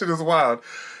 that shit is wild.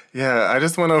 Yeah, I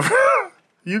just went over.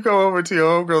 You go over to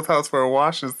your homegirl's house for a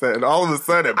wash and set, and all of a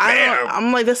sudden, bam!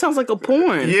 I'm like, that sounds like a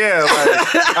porn. Yeah,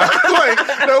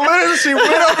 literally, she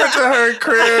went over to her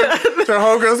crib, to her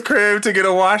homegirl's crib, to get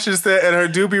a wash and set and her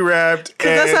doobie wrapped.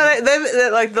 Because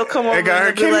that's how they'll come over and got her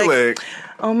and be like, lick.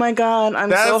 oh my God,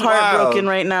 I'm so heartbroken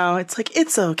right now. It's like,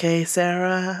 it's okay,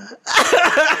 Sarah.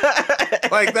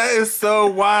 Like, that is so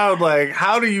wild. Like,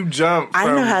 how do you jump I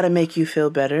know how to make you feel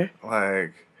better.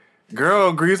 Like,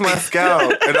 girl, grease my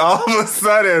scalp. And all of a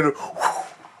sudden,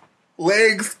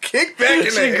 legs kick back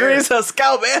in the air. She greased her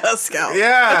scalp and her scalp.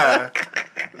 Yeah.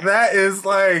 That is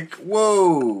like,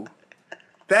 whoa.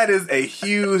 That is a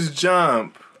huge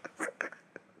jump.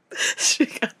 She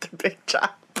got the big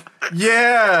chop.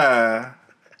 Yeah.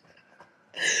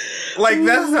 Like,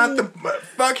 that's not the...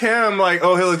 Fuck him. Like,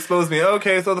 he'll expose me.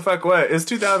 Okay, so the fuck what? It's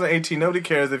 2018. Nobody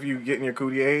cares if you getting your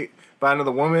cootie ate by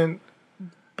another woman.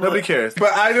 Nobody cares.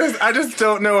 But I just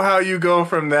don't know how you go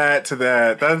from that to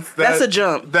that. That's a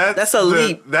jump. That's a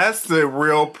leap. That's the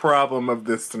real problem of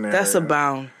this scenario. That's a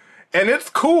bound. And it's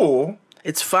cool.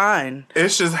 It's fine.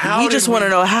 It's just how we just want to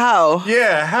know how.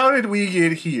 Yeah, how did we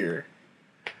get here?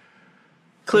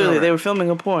 Clearly, they were filming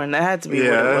a porn. That had to be what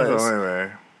it was. Yeah, that's the only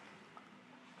way.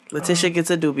 Letitia gets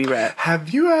a doobie wrap. Have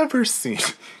you ever seen...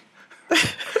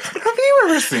 you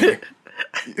ever seen?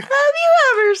 Have you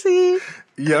ever seen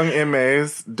Young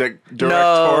M.A.'s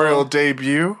directorial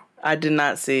debut? I did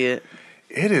not see it.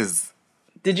 It is.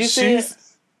 Did you see it?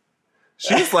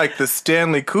 She's like the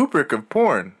Stanley Kubrick of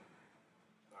porn.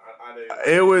 I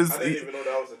didn't even know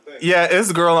that was a thing. Yeah,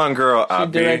 it's girl on girl. She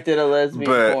directed a lesbian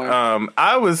porn.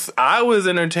 I was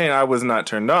entertained. I was not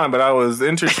turned on, but I was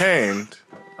entertained.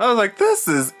 I was like, this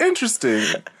is interesting.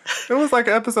 It was like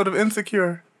an episode of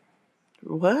Insecure.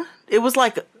 What? It was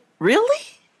like, really?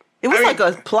 It was like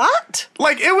a plot?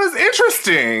 Like, it was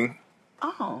interesting.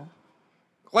 Oh.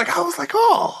 Like, I was like,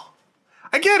 oh,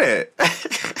 I get it.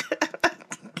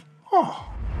 Oh.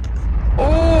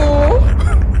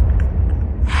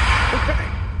 Okay.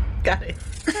 Got it.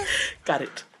 Got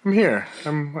it. I'm here. I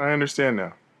understand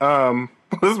now.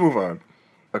 Let's move on.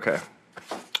 Okay.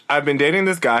 I've been dating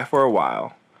this guy for a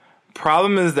while.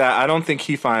 Problem is that I don't think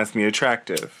he finds me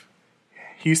attractive.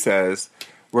 He says,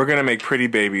 we're going to make pretty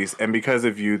babies, and because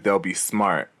of you, they'll be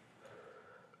smart.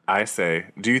 I say,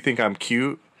 do you think I'm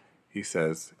cute? He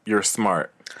says, you're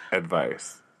smart.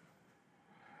 Advice.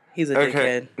 He's a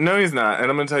dickhead. No, he's not, and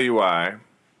I'm going to tell you why.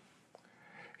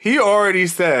 He already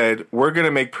said, we're going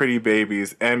to make pretty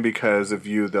babies, and because of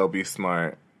you, they'll be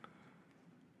smart.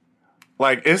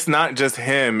 Like, it's not just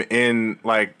him in,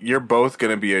 like, you're both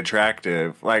going to be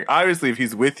attractive. Like, obviously, if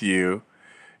he's with you,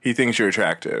 he thinks you're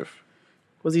attractive.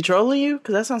 Was he trolling you?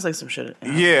 Because that sounds like some shit.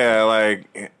 Yeah,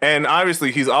 like, and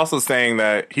obviously, he's also saying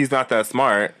that he's not that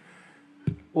smart.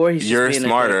 Or he's you're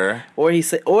smarter. Or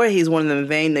he's one of them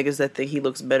vain niggas that think he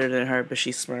looks better than her, but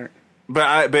she's smart.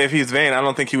 But if he's vain, I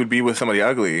don't think he would be with somebody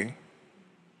ugly.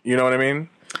 You know what I mean?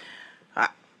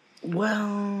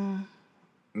 Well...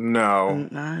 No.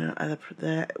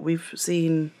 That we've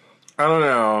seen. I don't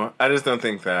know. I just don't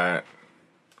think that.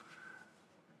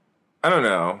 I don't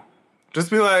know.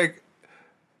 Just be like,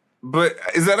 but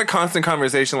is that a constant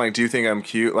conversation? Like, do you think I'm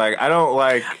cute? Like, I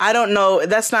don't know.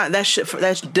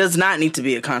 That does not need to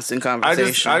be a constant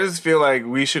conversation. I just feel like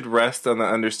we should rest on the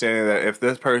understanding that if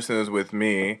this person is with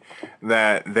me,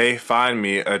 that they find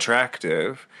me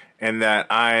attractive, and that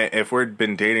if we've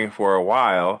been dating for a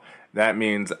while, that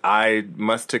means I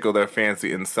must tickle their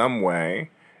fancy in some way,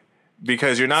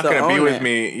 because you're not going to be with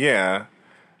me. Yeah.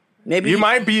 Maybe you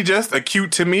might be just a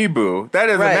cute to me boo. That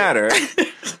doesn't matter.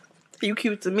 You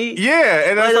cute to me? Yeah.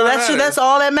 And that's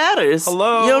all that matters.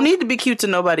 Hello? You don't need to be cute to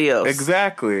nobody else.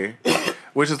 Exactly.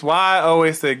 Which is why I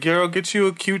always say, girl, get you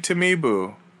a cute to me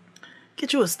boo.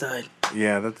 Get you a stud.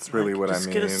 Yeah, that's really what I mean.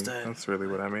 Just get a stud. That's really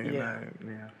what I mean. Yeah.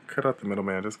 Cut out the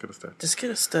middleman. Just get a stud. Just get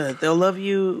a stud. They'll love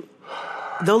you.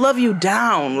 They'll love you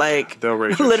down. Like, they'll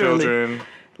raise your children.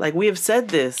 Like, we have said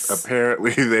this.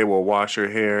 Apparently, they will wash your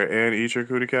hair and eat your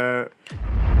cootie cat.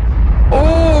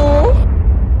 Oh.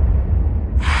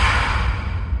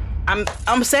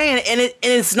 I'm saying, and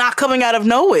it's not coming out of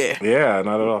nowhere. Yeah,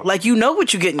 not at all. Like, you know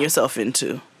what you're getting yourself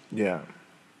into. Yeah.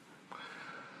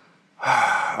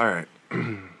 All right.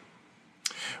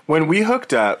 When we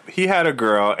hooked up, he had a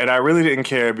girl, and I really didn't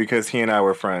care because he and I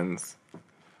were friends.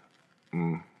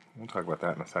 We'll talk about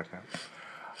that in a second.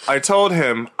 I told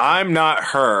him I'm not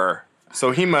her,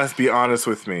 so he must be honest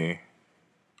with me.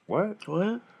 What?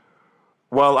 What?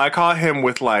 Well, I caught him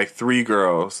with like 3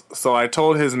 girls, so I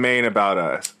told his main about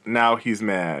us. Now he's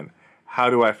mad. How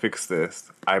do I fix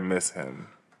this? I miss him.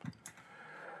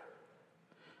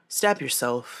 Stab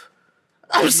yourself.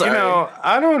 I'm sorry. You know,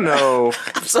 I don't know.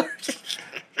 I'm sorry.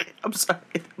 I'm sorry.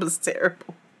 It was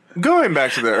terrible. Going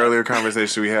back to the earlier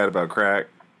conversation we had about crack,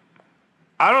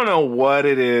 I don't know what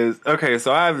it is. Okay,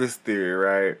 so I have this theory,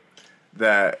 right?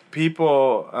 That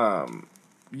people,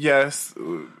 yes,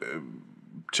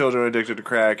 children are addicted to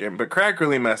crack, but crack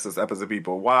really messes up as a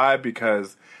people. Why?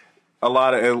 Because it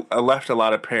left a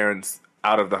lot of parents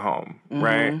out of the home,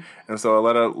 right? And so it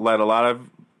let a lot of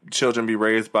children be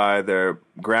raised by their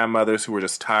grandmothers who were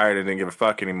just tired and didn't give a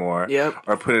fuck anymore,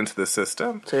 or put into the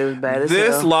system. So it was bad as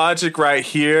this hell. Logic right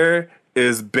here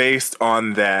is based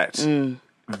on that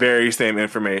very same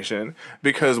information.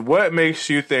 Because what makes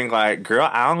you think like, girl,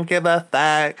 I don't give a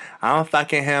fuck, I don't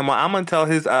fucking him, I'm gonna tell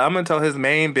his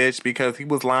main bitch because he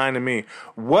was lying to me?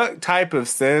 What type of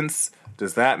sense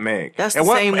does that make? That's the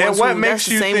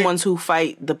same ones who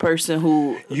fight the person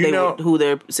who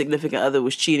their significant other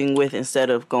was cheating with instead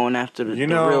of going after the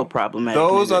real problematic.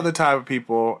 Those are the type of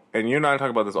people, and you and I talk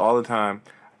about this all the time.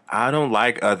 I don't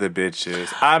like other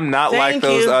bitches. I'm not like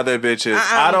those other bitches.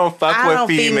 I don't fuck with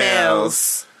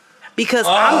females. Because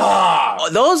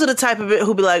those are the type of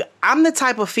who be like, I'm the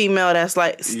type of female that's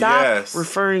like, stop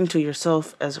referring to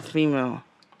yourself as a female.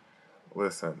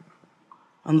 Listen.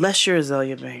 Unless you're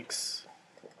Azalea Banks.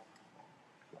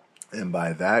 And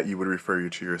by that, you would refer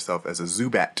to yourself as a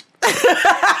Zubat.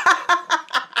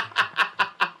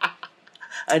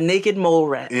 A naked mole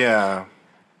rat. Yeah.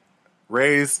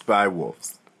 Raised by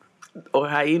wolves. Or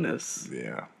hyenas.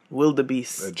 Yeah.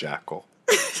 Wildebeest. A jackal.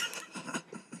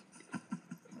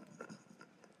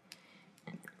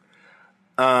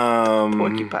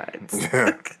 Porcupines.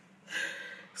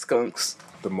 Skunks.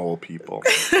 The mole people.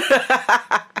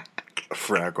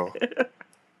 Fraggle.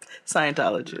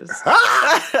 Scientologists.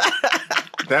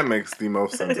 That makes the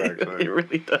most sense, actually. It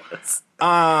really does.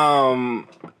 I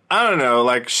don't know.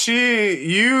 Like,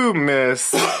 you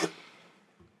miss...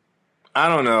 I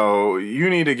don't know. You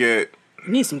need to get...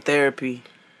 You need some therapy.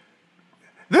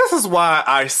 This is why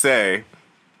I say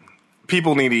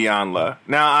people need Iyanla.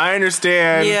 Now, I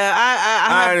understand. Yeah,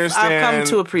 I understand. I've come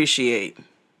to appreciate.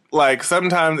 Like,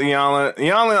 sometimes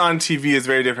Iyanla on TV is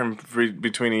very different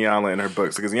between Iyanla and her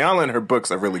books, because Iyanla and her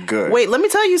books are really good. Wait, let me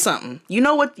tell you something. You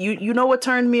know what? You know what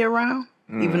turned me around?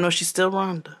 Even though she's still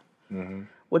Rhonda. Mm-hmm.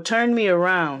 What turned me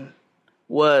around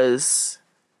was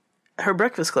her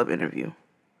Breakfast Club interview.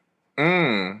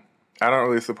 I don't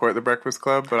really support the Breakfast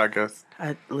Club, but I guess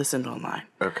I listened online.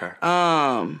 Okay.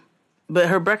 But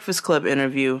her Breakfast Club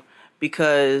interview,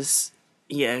 because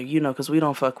because we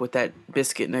don't fuck with that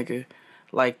biscuit nigga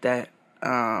like that.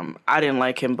 I didn't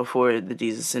like him before the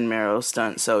Jesus and Mero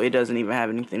stunt, so it doesn't even have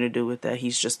anything to do with that.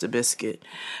 He's just a biscuit.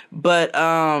 But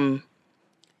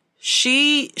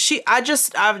she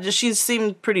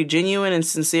seemed pretty genuine and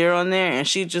sincere on there, and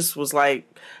she just was like,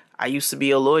 I used to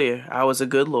be a lawyer. I was a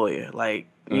good lawyer. Like,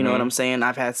 you know what I'm saying?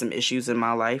 I've had some issues in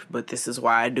my life, but this is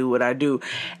why I do what I do.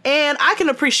 And I can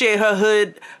appreciate her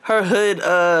hood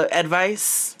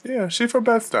advice. Yeah, she from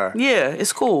Bed-Stuy. Yeah,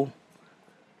 it's cool.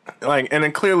 Like, and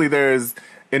then clearly there's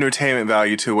entertainment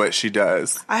value to what she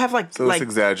does. I have so it's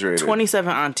exaggerated.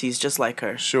 27 aunties just like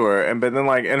her. Sure, and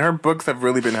her books have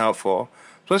really been helpful,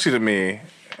 especially to me.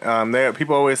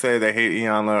 People always say they hate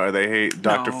Iyanla or they hate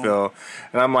Dr. Phil,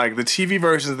 and I'm like, the TV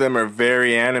versions of them are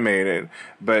very animated,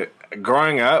 but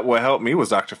growing up, what helped me was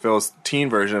Dr. Phil's teen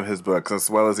version of his books as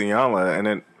well as Iyanla,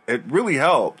 and it really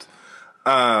helped.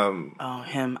 Him.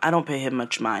 I don't pay him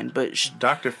much mind, but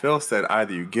Dr. Phil said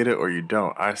either you get it or you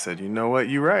don't. I said, you know what,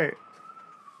 you're right.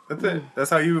 That's it. That's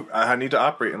how I need to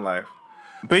operate in life.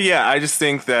 But yeah, I just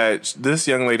think that this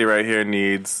young lady right here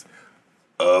needs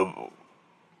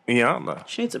Iyanla.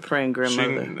 She needs a praying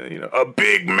grandmother. A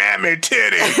big mammy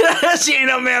titty. She ain't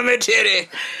no mammy titty.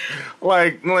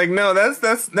 Like no,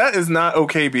 that is not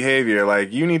okay behavior.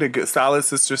 Like, you need a good solid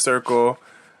sister circle.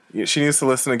 She needs to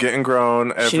listen to Getting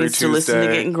Grown every Tuesday. She needs to listen to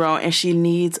Getting Grown, and she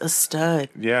needs a stud.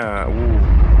 Yeah.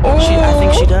 I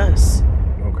think she does.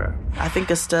 Okay. I think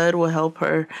a stud will help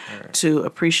her to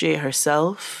appreciate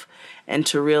herself and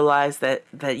to realize that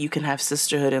you can have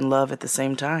sisterhood and love at the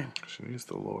same time. She needs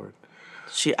the Lord.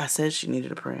 I said she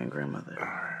needed a praying grandmother. All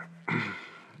right.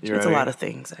 It's a lot of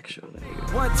things, actually.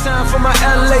 One time for my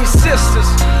LA sisters,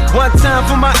 one time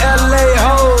for my LA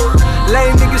hoes.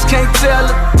 Lame niggas can't tell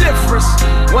the difference.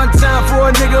 One time for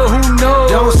a nigga who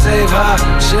knows. Don't save her,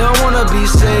 she don't wanna be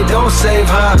saved. Don't save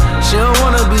her, she don't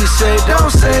wanna be saved. Don't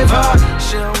save her,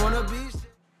 she don't wanna be saved.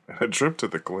 A trip to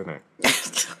the clinic.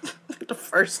 The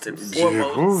first and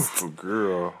foremost. Yeah,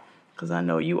 girl. Because I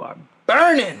know you are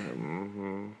burning.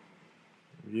 Mm-hmm.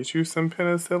 Get you some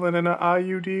penicillin and an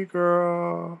IUD,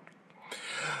 girl.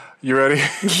 You ready?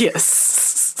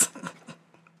 Yes.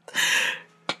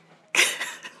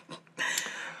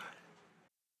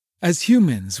 As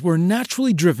humans, we're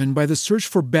naturally driven by the search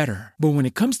for better. But when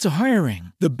it comes to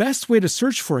hiring, the best way to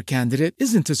search for a candidate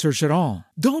isn't to search at all.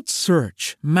 Don't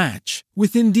search, match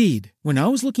with Indeed. When I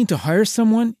was looking to hire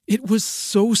someone, it was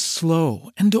so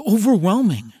slow and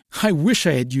overwhelming. I wish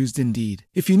I had used Indeed.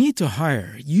 If you need to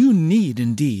hire, you need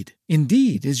Indeed.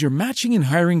 Indeed is your matching and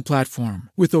hiring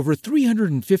platform with over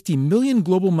 350 million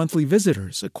global monthly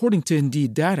visitors, according to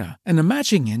Indeed data, and a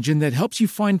matching engine that helps you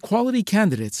find quality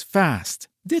candidates fast.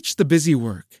 Ditch the busy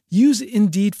work. Use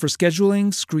Indeed for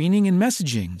scheduling, screening, and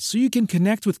messaging so you can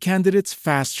connect with candidates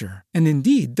faster. And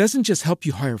Indeed doesn't just help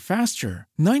you hire faster.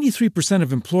 93%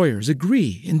 of employers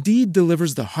agree Indeed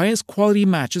delivers the highest quality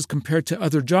matches compared to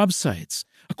other job sites,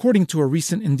 according to a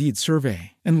recent Indeed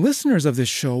survey. And listeners of this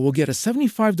show will get a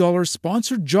 $75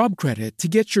 sponsored job credit to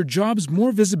get your jobs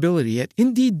more visibility at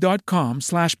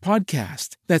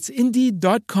Indeed.com/podcast. That's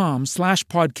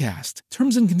Indeed.com/podcast.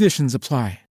 Terms and conditions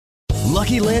apply.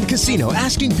 Lucky Land Casino,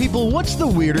 asking people, what's the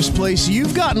weirdest place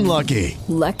you've gotten lucky?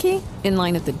 Lucky? In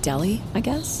line at the deli, I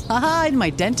guess? Haha, in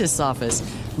my dentist's office.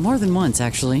 More than once,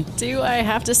 actually. Do I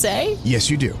have to say? Yes,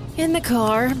 you do. In the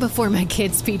car before my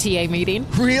kids' PTA meeting.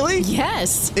 Really?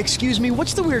 Yes. Excuse me,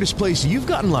 what's the weirdest place you've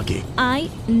gotten lucky? I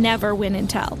never win and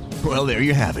tell. Well, there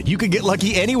you have it. You can get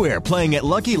lucky anywhere, playing at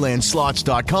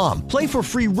LuckyLandSlots.com. Play for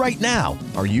free right now.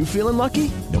 Are you feeling lucky?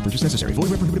 No purchase necessary. Void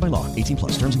where prohibited by law.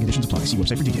 18+. Terms and conditions apply. See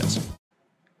website for details.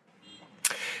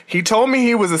 He told me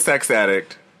he was a sex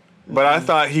addict, but I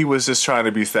thought he was just trying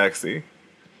to be sexy.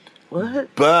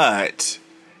 What? But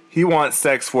he wants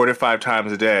sex 4 to 5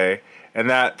 times a day, and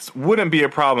that wouldn't be a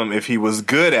problem if he was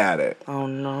good at it. Oh,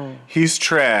 no. He's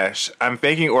trash. I'm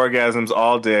faking orgasms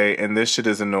all day, and this shit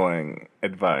is annoying.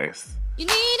 Advice. You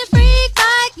need a freak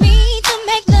like me to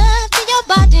make love to your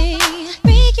body.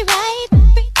 Freak you right,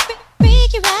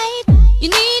 freak you right. You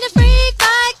need a freak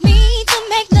like me to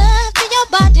make love to your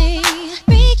body.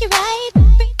 Freak you right,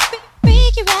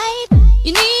 freak you right.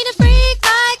 You need a freak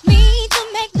like me to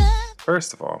make love.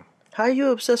 First of all, how are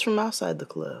you obsessed from outside the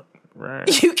club?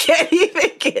 Right. You can't even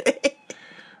get it.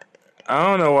 I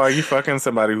don't know why you fucking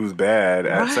somebody who's bad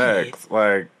at sex.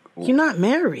 Like, you're not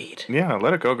married. Yeah,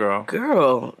 let it go, girl.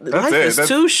 Girl, life is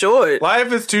too short.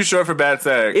 Life is too short for bad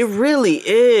sex. It really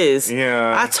is.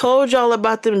 Yeah. I told y'all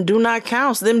about them do not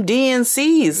counts, them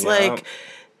DNCs. Yeah. Like,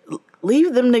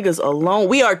 leave them niggas alone.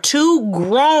 We are too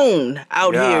grown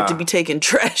out here to be taking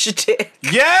trash dick.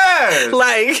 Yes!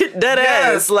 Like, dead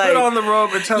ass. Like, put on the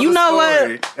robe and tell you the know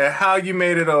story what? And how you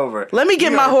made it over. Let me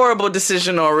get my horrible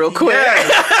decision on real quick.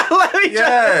 Yes. Let me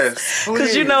Yes,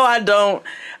 because you know I don't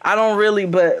really.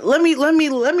 But let me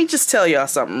just tell y'all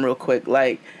something real quick.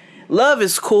 Like, love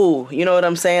is cool. You know what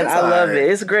I'm saying? It's I love alright. it.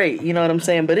 It's great. You know what I'm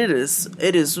saying? But it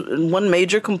is one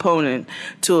major component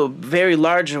to a very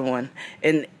larger one.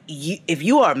 And if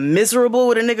you are miserable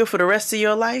with a nigga for the rest of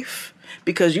your life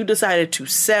because you decided to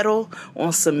settle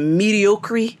on some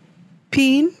mediocrity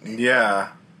peen. Yeah.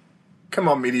 Come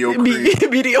on, mediocre.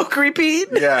 Mediocre peen.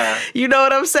 Yeah. You know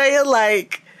what I'm saying?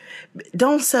 Like,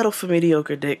 don't settle for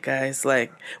mediocre dick, guys.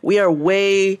 Like, we are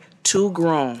way too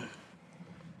grown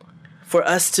for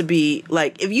us to be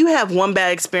like, if you have one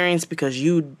bad experience because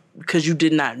you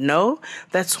did not know,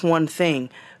 that's one thing,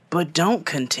 but don't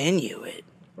continue it.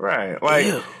 Right. Like,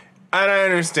 Ew. I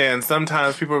understand.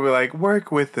 Sometimes people will be like,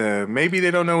 work with them. Maybe they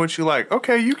don't know what you like.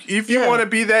 Okay, if you want to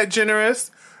be that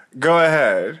generous, go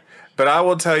ahead. But I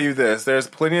will tell you this. There's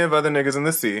plenty of other niggas in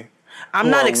the sea. I'm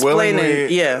not explaining,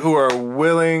 Who are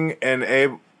willing and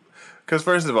able. Because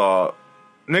first of all,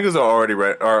 niggas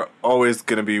are always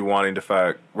going to be wanting to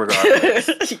fuck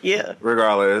regardless. Yeah.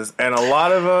 Regardless. And a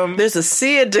lot of them. There's a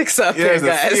sea of dicks out there, guys.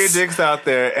 There's a sea of dicks out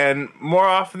there. And more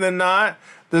often than not,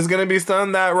 there's going to be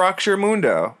some that rocks your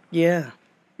mundo. Yeah.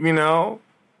 You know?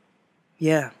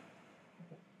 Yeah.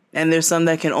 And there's some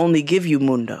that can only give you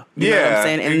mundo. You know what I'm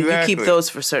saying? And exactly. you keep those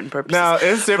for certain purposes. Now,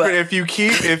 it's different if you're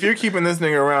keeping this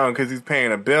nigga around because he's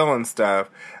paying a bill and stuff,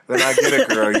 then I get it,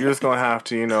 girl. You're just going to have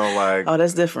to, like... Oh,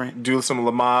 that's different. Do some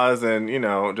Lamaze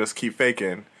and, just keep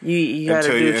faking. You got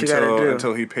to do what you got to do.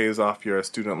 Until he pays off your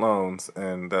student loans,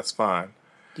 and that's fine.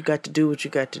 You got to do what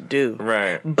you got to do.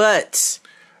 Right. But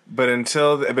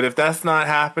if that's not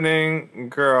happening,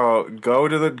 girl, go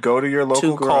to your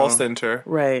local call center.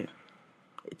 Right.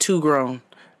 Too grown.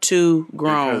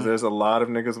 Because there's a lot of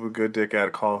niggas with good dick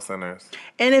at call centers.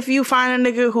 And if you find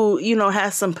a nigga who,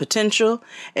 has some potential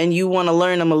and you want to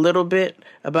learn them a little bit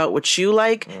about what you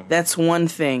like, that's one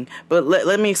thing. But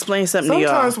let me explain something to y'all.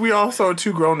 Sometimes we also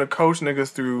too grown to coach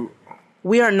niggas through.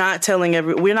 We're not telling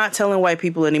white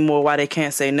people anymore why they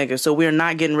can't say nigga. So we're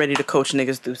not getting ready to coach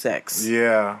niggas through sex.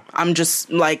 Yeah. I'm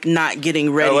just not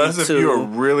getting ready Unless if you're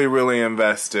really, really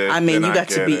invested. I mean, you got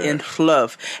to be in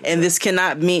love. And this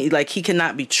cannot mean he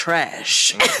cannot be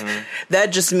trash. Mm-hmm.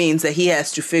 That just means that he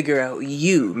has to figure out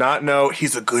you.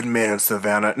 He's a good man,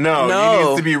 Savannah. No, he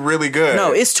needs to be really good.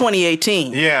 No, it's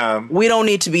 2018. Yeah. We don't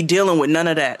need to be dealing with none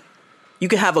of that. You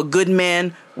can have a good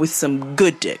man with some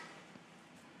good dick.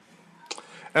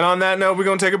 And on that note, we're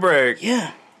going to take a break.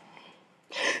 Yeah.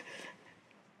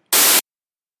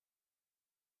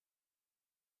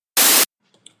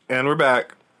 And we're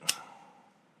back.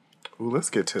 Ooh, let's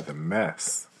get to the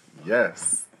mess.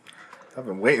 Yes. I've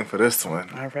been waiting for this one.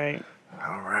 All right.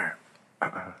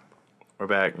 We're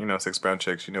back. 6 Brown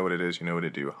Chicks. You know what it is. You know what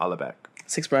it do. Holla back.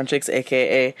 6 Brown Chicks,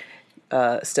 a.k.a.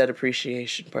 Stud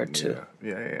Appreciation Part 2.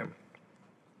 Yeah, I am.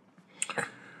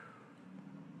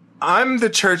 I'm the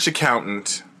church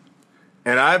accountant,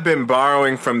 and I've been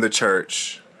borrowing from the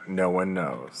church. No one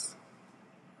knows.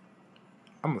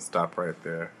 I'm going to stop right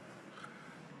there.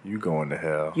 You going to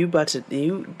hell. You about to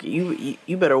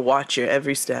you better watch your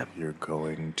every step. You're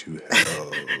going to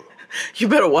hell. You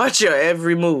better watch your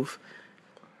every move.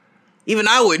 Even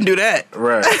I wouldn't do that.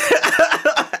 Right.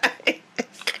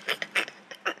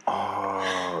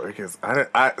 Oh, because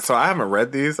so I haven't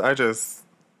read these. I just,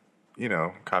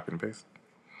 copy and paste.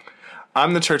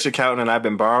 I'm the church accountant, and I've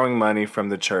been borrowing money from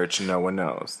the church, and no one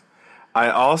knows. I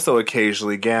also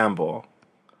occasionally gamble.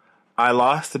 I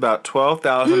lost about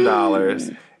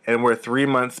 $12,000, and we're 3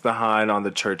 months behind on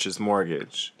the church's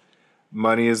mortgage.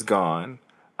 Money is gone.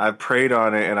 I've prayed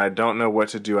on it, and I don't know what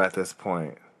to do at this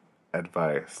point.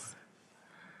 Advice.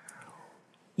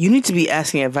 You need to be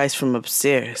asking advice from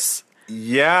upstairs.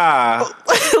 Yeah.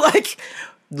 Like,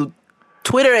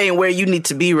 Twitter ain't where you need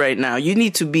to be right now. You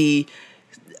need to be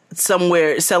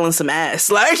somewhere selling some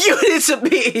ass. Like, you need to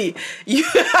be...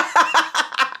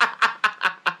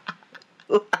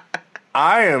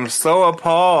 I am so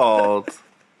appalled.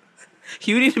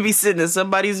 You need to be sitting at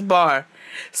somebody's bar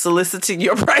soliciting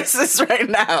your prices right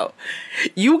now.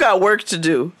 You got work to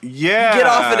do. Yeah. Get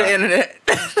off of the internet.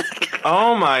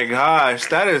 Oh my gosh,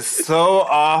 that is so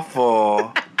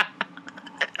awful.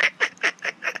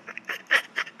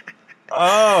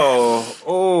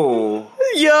 Oh.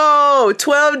 Yo,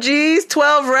 12 G's,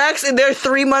 12 racks, and they're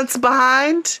 3 months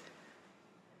behind?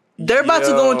 They're about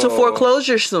to go into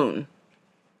foreclosure soon.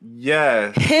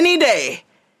 Yes. Any day.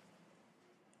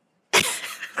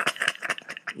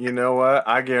 You know what?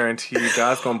 I guarantee you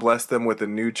God's going to bless them with a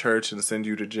new church and send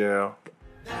you to jail.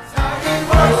 That's how he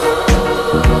works.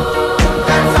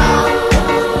 That's how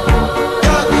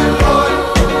God the Lord,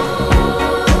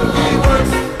 he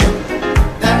works.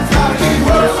 That's how he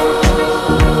works.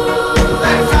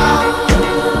 That's how.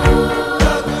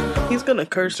 He's going to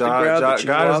curse the ground that you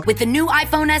walk. With the new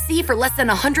iPhone SE for less than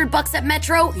 $100 at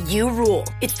Metro, you rule.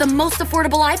 It's the most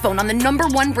affordable iPhone on the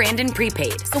 #1 brand in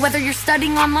prepaid. So whether you're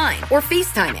studying online or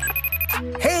FaceTiming.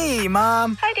 Hey,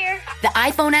 Mom. Hi, dear. The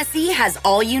iPhone SE has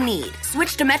all you need.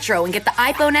 Switch to Metro and get the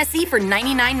iPhone SE for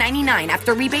 $99.99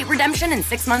 after rebate redemption and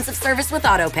 6 months of service with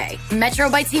AutoPay. Metro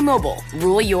by T-Mobile.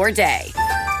 Rule your day.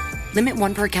 Limit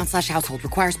 1 per account/household.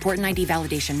 Requires port and ID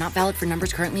validation. Not valid for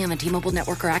numbers currently on the T-Mobile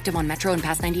network or active on Metro in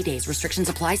past 90 days. Restrictions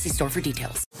apply. See store for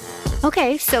details.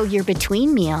 Okay, so you're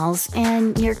between meals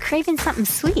and you're craving something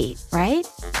sweet, right?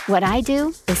 What I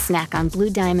do is snack on Blue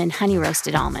Diamond Honey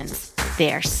Roasted Almonds.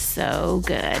 They're so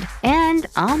good. And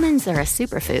almonds are a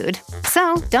superfood.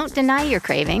 So don't deny your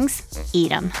cravings. Eat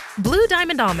them. Blue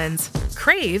Diamond Almonds.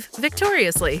 Crave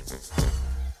victoriously.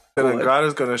 God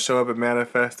is going to show up and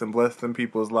manifest and bless them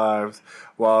people's lives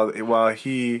while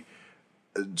he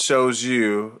shows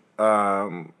you,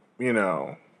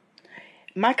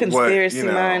 my conspiracy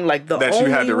mind, like the that only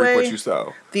you had to way, reap what you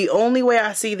sow. The only way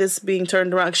I see this being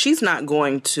turned around, she's not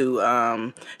going to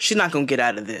get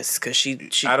out of this because she.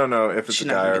 I don't know if it's a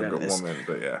guy or a woman,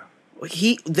 but yeah,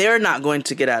 they're not going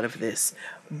to get out of this.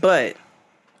 But,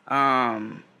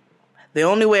 the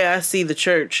only way I see the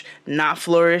church not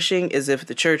flourishing is if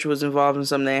the church was involved in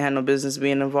something they had no business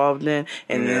being involved in,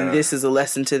 and then this is a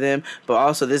lesson to them. But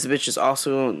also, this bitch is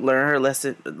also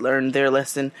learn their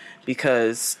lesson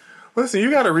because. Listen,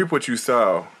 you got to reap what you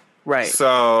sow. Right.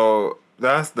 So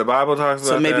that's the Bible talks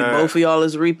about. So maybe that. both of y'all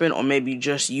is reaping, or maybe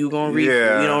just you gonna reap.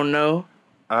 Yeah. We don't know.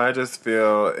 I just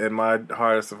feel in my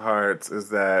hardest of hearts is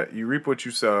that you reap what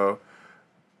you sow,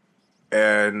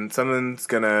 and something's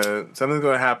gonna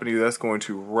happen to you that's going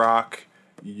to rock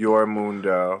your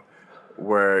mundo,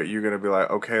 where you're gonna be like,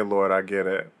 okay, Lord, I get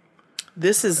it.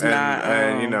 This is not,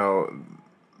 And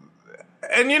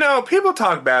people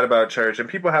talk bad about church, and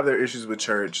people have their issues with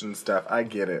church and stuff. I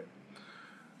get it.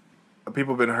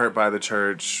 People have been hurt by the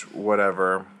church,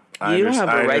 whatever. You don't have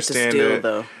a right to steal,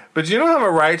 though. But you don't have a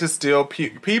right to steal.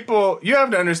 People, you have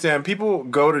to understand, people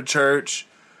go to church,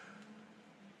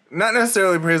 not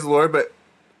necessarily praise the Lord, but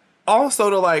also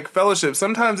to, like, fellowship.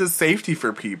 Sometimes it's safety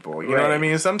for people. You know what I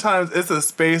mean? Sometimes it's a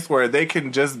space where they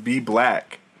can just be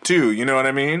black, too. You know what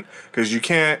I mean? Because you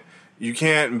can't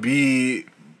be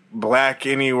black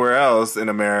anywhere else in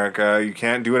America. You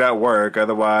can't do it at work.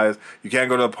 Otherwise, you can't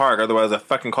go to the park. Otherwise, I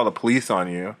fucking call the police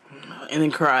on you. And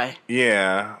then cry.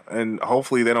 Yeah, and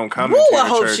hopefully they don't come into your church. I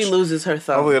hope she loses her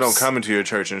thumbs. Hopefully they don't come into your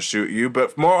church and shoot you.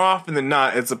 But more often than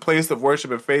not, it's a place of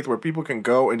worship and faith where people can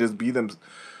go and just be themselves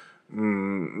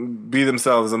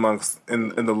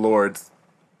in the Lord's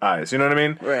eyes. You know what I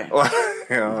mean? Right.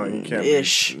 You can't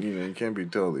Ish. You can't be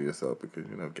totally yourself because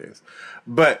gays.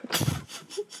 But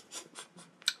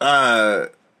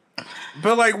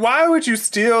like, why would you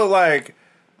steal? Like,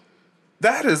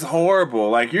 that is horrible.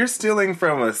 Like, you're stealing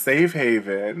from a safe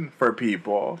haven for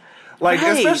people. Like,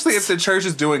 especially if the church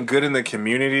is doing good in the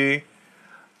community.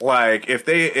 like if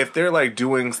they're like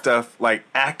doing stuff, like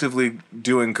actively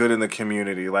doing good in the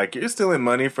community, like you're stealing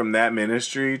money from that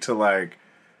ministry to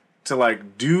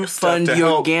do stuff fund to your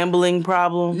help gambling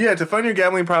problem. Yeah, to fund your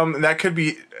gambling problem, and that could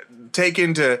be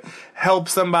taken to help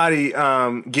somebody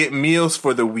get meals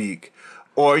for the week,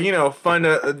 or fund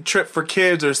a trip for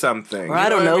kids or something. Or I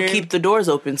don't know, keep the doors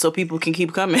open so people can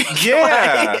keep coming.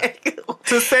 Yeah,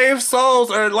 to save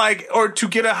souls, or to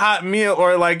get a hot meal,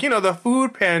 or the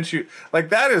food pantry. Like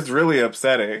that is really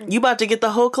upsetting. You about to get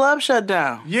the whole club shut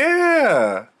down.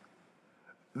 Yeah.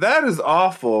 That is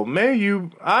awful.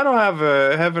 I don't have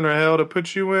a heaven or hell to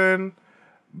put you in,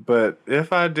 but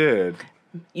if I did,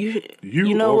 you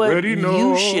know already what?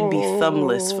 know. You should be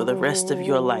thumbless for the rest of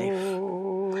your life.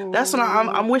 That's what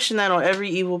I'm wishing that on every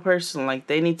evil person. Like,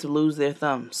 they need to lose their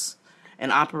thumbs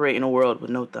and operate in a world with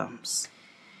no thumbs.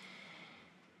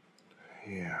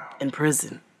 Yeah. In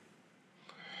prison.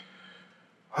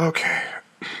 Okay.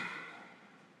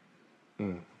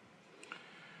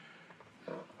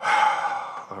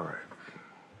 All right.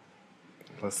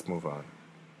 Let's move on.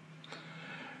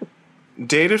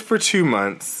 Dated for 2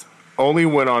 months. Only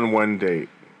went on one date.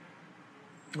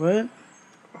 What?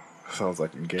 Sounds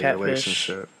like a gay Catfish.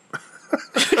 relationship.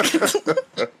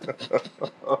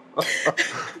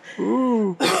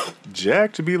 Ooh.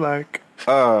 Jack to be like.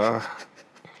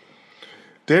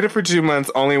 Dated for 2 months.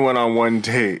 Only went on one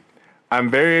date. I'm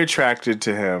very attracted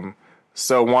to him,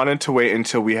 so wanted to wait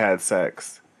until we had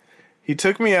sex. He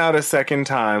took me out a second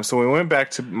time, so we went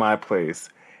back to my place.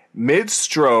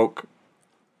 Mid-stroke,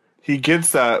 he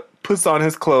gets up, puts on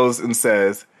his clothes, and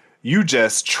says, "You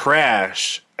just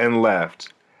trash," and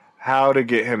left. How to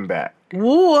get him back?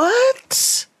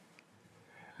 What?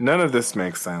 None of this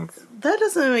makes sense. That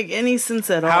doesn't make any sense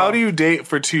at all. How do you date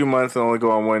for 2 months and only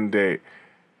go on one date?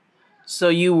 So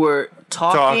you were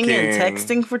talking and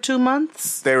texting for 2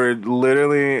 months? They were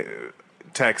literally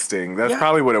texting. That's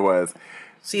probably what it was.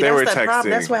 See, they were that's that texting. problem.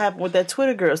 That's what happened with that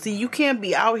Twitter girl. See, you can't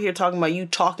be out here talking about you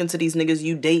talking to these niggas,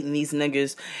 you dating these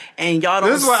niggas, and y'all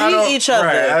don't see each other.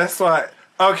 Right, that's why.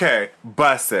 Okay,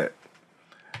 bust it.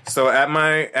 So at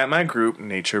my group,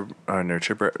 Nurture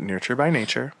by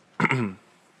Nature,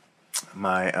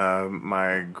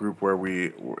 my group where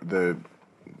the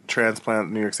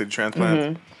transplant, New York City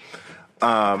transplant,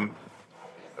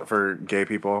 for gay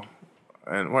people,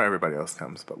 and where everybody else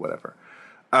comes, but whatever.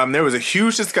 There was a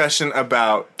huge discussion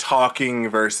about talking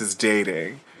versus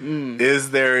dating.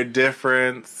 Is there a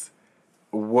difference?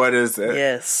 What is it?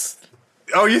 Yes.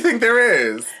 Oh, you think there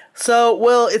is? So,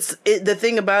 well, the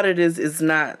thing about it is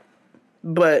not,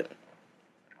 but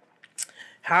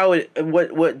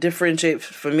what differentiates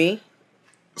for me.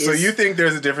 So you think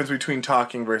there's a difference between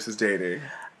talking versus dating?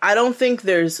 I don't think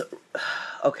there's.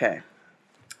 Okay.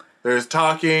 There's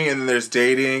talking, and then there's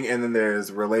dating, and then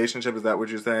there's relationship. Is that what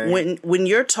you're saying? When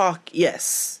you're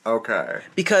yes. Okay.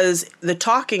 Because the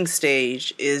talking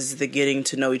stage is the getting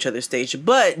to know each other stage,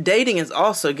 but dating is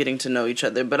also getting to know each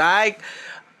other. But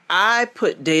I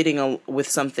put dating with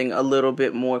something a little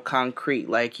bit more concrete,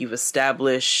 like you've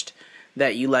established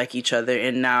that you like each other,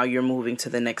 and now you're moving to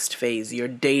the next phase. You're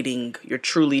dating. You're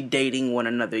truly dating one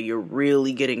another. You're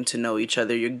really getting to know each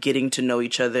other. You're getting to know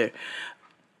each other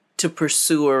to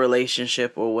pursue a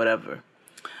relationship or whatever.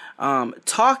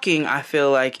 Talking, I feel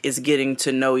like, is getting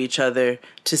to know each other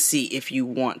to see if you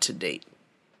want to date.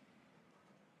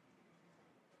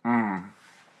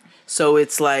 So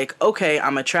it's like, okay,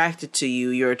 I'm attracted to you,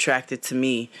 you're attracted to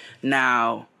me.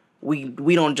 Now, we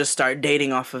don't just start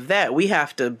dating off of that. We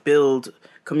have to build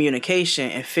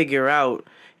communication and figure out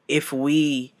if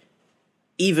we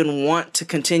even want to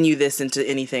continue this into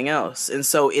anything else. And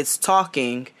so it's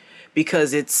talking,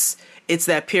 because it's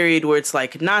that period where it's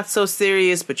like not so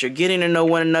serious, but you're getting to know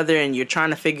one another and you're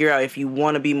trying to figure out if you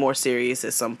want to be more serious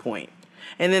at some point.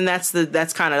 And then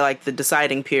that's kind of like the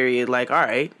deciding period. Like, all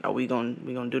right, are we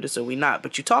gonna do this or we not?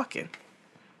 But you're talking.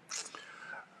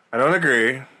 I don't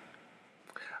agree.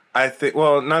 I think.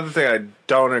 Well, not to say I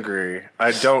don't agree.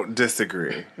 I don't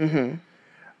disagree. Mm-hmm.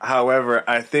 However,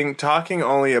 I think talking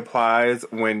only applies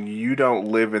when you don't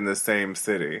live in the same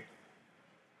city.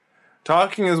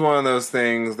 Talking is one of those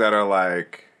things that are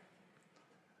like,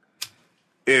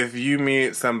 if you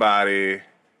meet somebody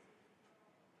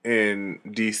in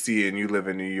DC and you live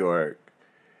in New York,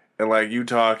 and like you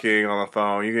talking on the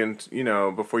phone, you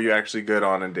can, before you actually get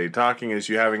on a date, talking is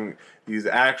you having these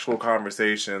actual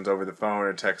conversations over the phone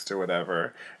or text or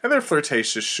whatever, and they're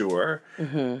flirtatious, sure.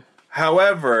 Mm-hmm.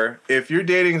 However, if you're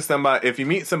dating somebody, if you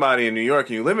meet somebody in New York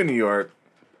and you live in New York,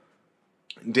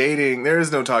 dating, there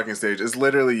is no talking stage. It's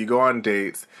literally you go on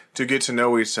dates to get to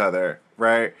know each other,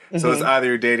 right? Mm-hmm. So it's either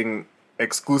you're dating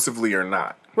exclusively or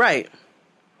not. Right.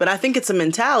 But I think it's a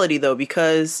mentality though,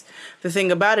 because the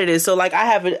thing about it is, so like I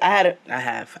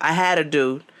had a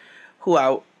dude who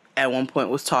I at one point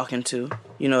was talking to.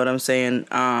 You know what I'm saying?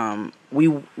 We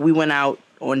went out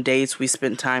on dates. We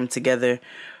spent time together,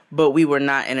 but we were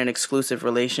not in an exclusive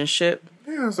relationship.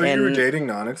 Yeah, so you were dating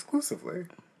non-exclusively.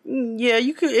 Yeah,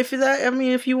 you could.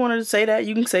 If you wanted to say that,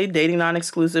 you can say dating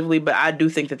non-exclusively. But I do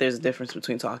think that there's a difference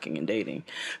between talking and dating,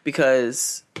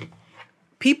 because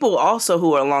people also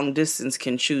who are long distance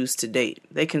can choose to date.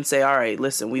 They can say, all right,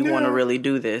 listen, we want to really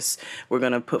do this. We're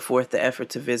going to put forth the effort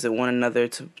to visit one another,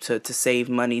 to save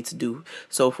money, to do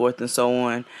so forth and so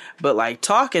on. But like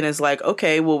talking is like,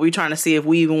 okay, well, we're trying to see if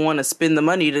we even want to spend the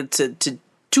money to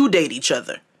date each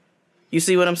other. You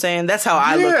see what I'm saying? That's how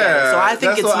I look at it. So I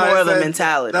think it's more of a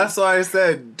mentality. That's why I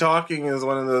said talking is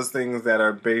one of those things that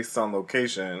are based on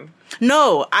location.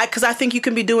 No, because I think you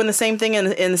can be doing the same thing in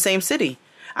the same city.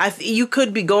 You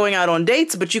could be going out on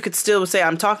dates, but you could still say,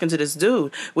 I'm talking to this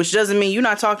dude, which doesn't mean you're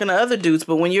not talking to other dudes.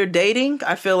 But when you're dating,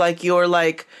 I feel like you're a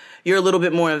little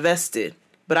bit more invested.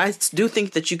 But I do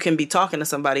think that you can be talking to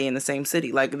somebody in the same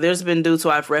city. Like, there's been dudes who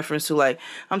I've referenced who, like,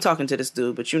 I'm talking to this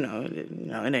dude, but it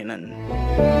ain't nothing.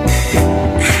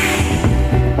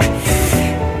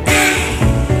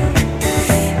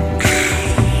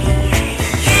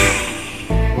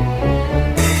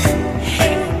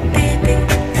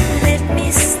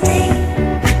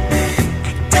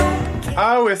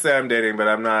 I always say I'm dating, but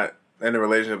I'm not in a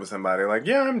relationship with somebody. Like,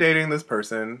 yeah, I'm dating this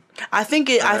person. I think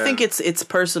it's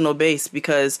personal based,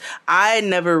 because I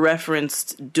never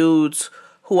referenced dudes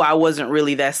who I wasn't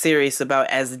really that serious about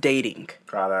as dating.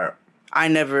 Try that. I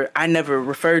never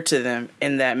referred to them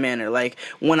in that manner. Like,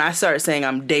 when I start saying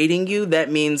I'm dating you,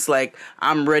 that means like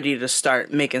I'm ready to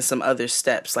start making some other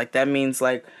steps. Like, that means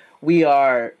like we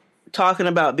are talking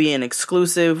about being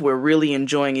exclusive. We're really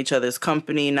enjoying each other's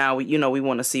company. Now we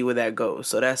want to see where that goes.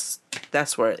 So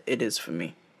that's where it is for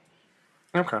me.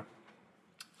 Okay.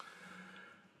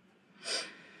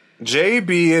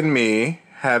 JB and me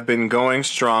have been going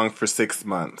strong for 6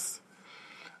 months.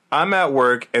 I'm at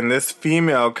work and this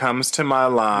female comes to my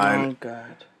line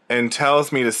and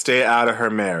tells me to stay out of her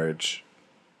marriage.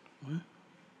 What?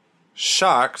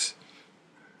 Shocked.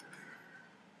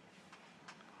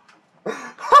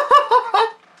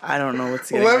 I don't know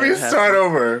what's going to happen. Let me start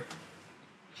over.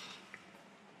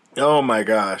 Oh my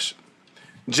gosh.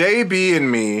 JB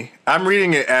and me, I'm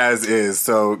reading it as is,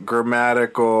 so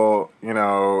grammatical,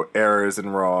 errors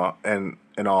and raw and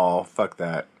all. Fuck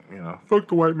that, Fuck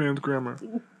the white man's grammar.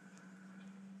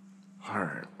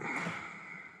 Alright.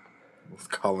 Let's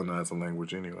colonize the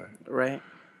language anyway. Right.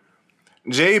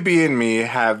 JB and me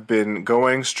have been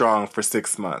going strong for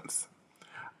 6 months.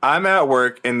 I'm at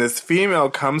work and this female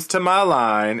comes to my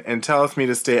line and tells me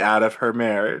to stay out of her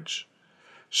marriage.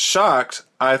 Shocked,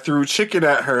 I threw chicken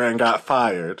at her and got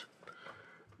fired.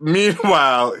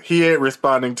 Meanwhile, he ain't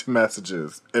responding to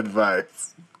messages.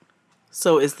 Advice.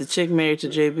 So is the chick married to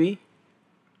JB?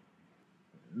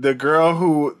 The girl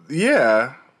who,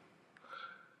 yeah.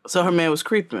 So her man was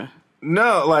creeping?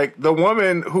 No, like the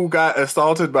woman who got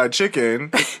assaulted by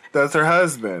chicken, that's her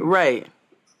husband. Right.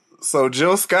 So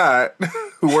Jill Scott,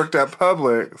 who worked at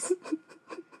Publix,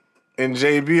 and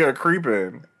JB are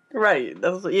creeping. Right.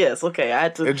 Yes, okay. I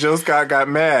had to. And Jill Scott got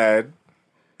mad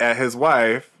at his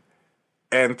wife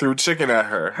and threw chicken at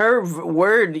her. Her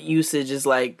word usage is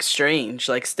like strange.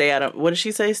 Like, stay out of. What did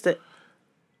she say?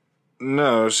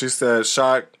 No, she said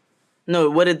shock. No,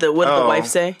 what did the wife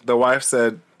say? The wife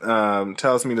said,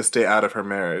 tells me to stay out of her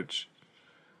marriage.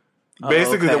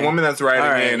 Basically, the woman that's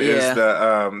writing is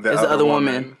the other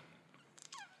woman.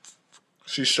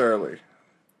 She's Shirley.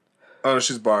 Oh,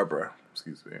 she's Barbara.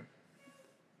 Excuse me.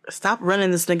 Stop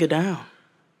running this nigga down.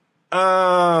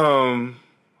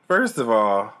 First of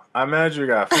all, I'm mad you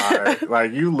got fired.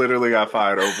 Like, you literally got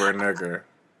fired over a nigger.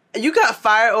 You got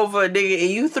fired over a nigga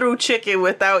and you threw chicken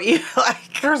without you.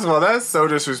 First of all, that's so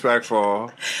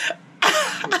disrespectful.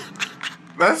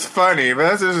 That's funny, but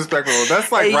that's disrespectful.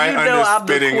 That's like right under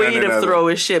spitting on another. I'm the queen of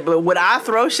throwing shit, but when I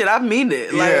throw shit, I mean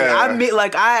it.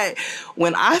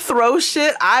 When I throw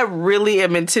shit, I really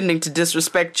am intending to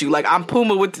disrespect you. Like, I'm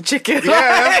Puma with the chicken. Yeah,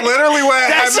 that's literally what I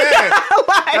meant.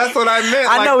 That's what I meant.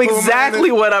 I know exactly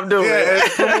what I'm doing. Yeah,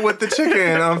 it's Puma with the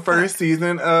chicken on first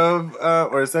season of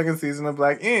or second season of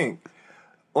Black Ink.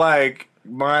 Like,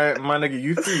 my nigga,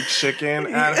 you threw chicken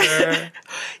at her.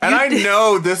 And I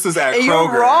know this is at Kroger.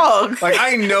 You're wrong. Like,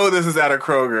 I know this is at a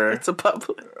Kroger. It's a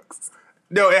Publix.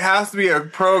 No, it has to be a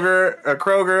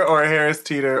Kroger or a Harris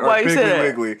Teeter or Piggly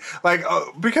Wiggly. Like,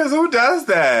 because who does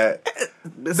that?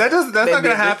 That's not going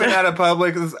to happen at a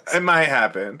Publix. It might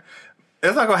happen.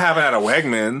 It's not going to happen at a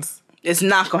Wegmans. It's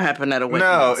not gonna happen at a Wegmans.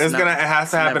 No, it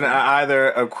has to happen at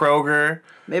either a Kroger.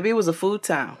 Maybe it was a Food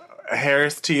Town. A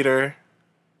Harris Teeter.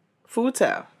 Food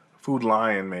Town. Food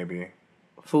Lion, maybe.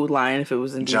 Food Lion if it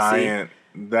was in DC. Giant.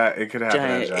 It could happen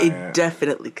at Giant. It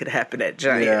definitely could happen at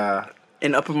Giant. Yeah.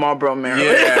 In Upper Marlboro,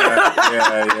 Maryland.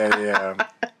 Yeah.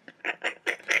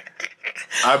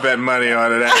 I bet money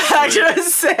on it, actually. I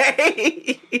just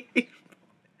say.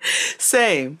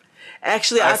 Same.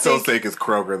 Actually, I still think it's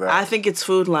Kroger, though. I think it's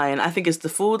Food Lion. I think it's the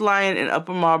Food Lion in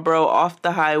Upper Marlboro off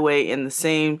the highway in the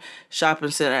same shopping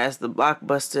center as the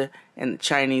Blockbuster and the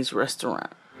Chinese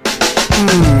restaurant.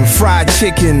 Fried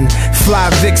chicken, fly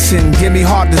vixen, give me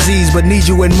heart disease, but need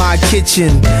you in my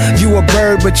kitchen. You a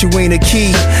bird, but you ain't a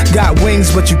key. Got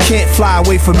wings, but you can't fly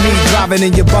away from me. Driving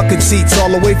in your bucket seats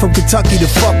all the way from Kentucky to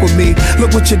fuck with me.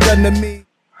 Look what you done to me.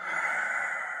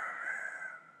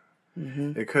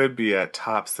 Mm-hmm. It could be at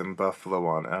Tops in Buffalo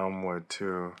on Elmwood,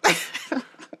 too.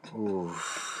 Ooh.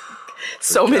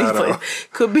 So many places.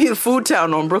 Could be the Food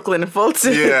Town on Brooklyn and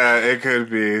Fulton. Yeah, it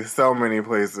could be. So many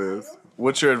places.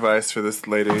 What's your advice for this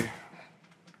lady?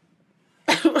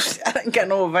 I ain't got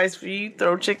no advice for you.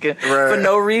 Throw chicken for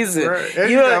no reason. Right.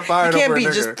 You got fired can't over be a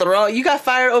nigga. just throw. You got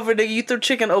fired over a nigga. You threw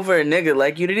chicken over a nigga.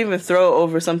 Like, you didn't even throw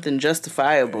over something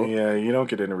justifiable. Yeah, you don't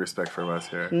get any respect from us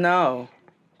here. No.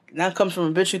 That comes from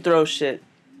a bitch who throws shit.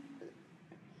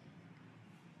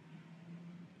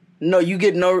 No,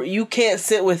 you can't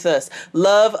sit with us.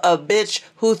 Love a bitch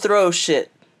who throws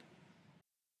shit.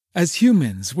 As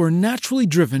humans, we're naturally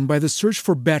driven by the search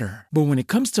for better. But when it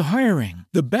comes to hiring,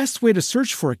 the best way to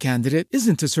search for a candidate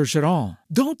isn't to search at all.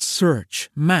 Don't search,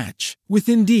 match with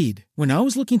Indeed. When I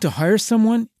was looking to hire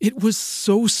someone, it was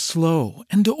so slow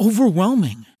and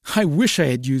overwhelming. I wish I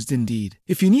had used Indeed.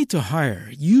 If you need to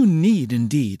hire, you need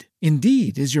Indeed.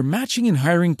 Indeed is your matching and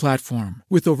hiring platform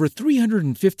with over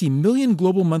 350 million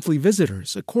global monthly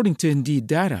visitors, according to Indeed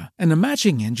data, and a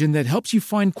matching engine that helps you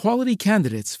find quality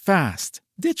candidates fast.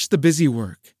 Ditch the busy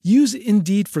work. Use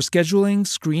Indeed for scheduling,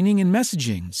 screening, and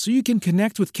messaging so you can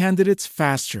connect with candidates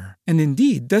faster. And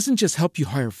Indeed doesn't just help you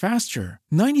hire faster.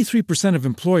 93% of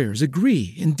employers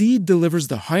agree Indeed delivers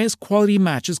the highest quality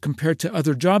matches compared to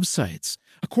other job sites,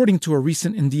 according to a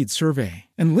recent Indeed survey.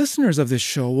 And listeners of this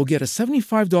show will get a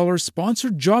 $75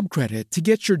 sponsored job credit to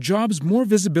get your jobs more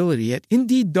visibility at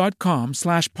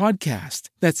Indeed.com/podcast.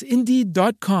 That's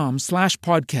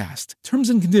Indeed.com/podcast. Terms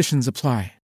and conditions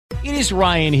apply. It is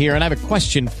Ryan here, and I have a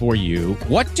question for you.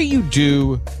 What do you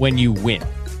do when you win?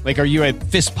 Like, are you a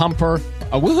fist pumper,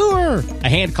 a woohooer, a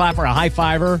hand clapper, a high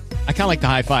fiver? I kind of like the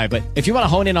high five, but if you want to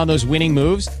hone in on those winning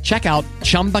moves, check out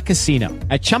Chumba Casino.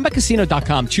 At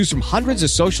ChumbaCasino.com, choose from hundreds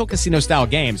of social casino-style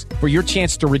games for your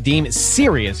chance to redeem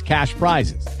serious cash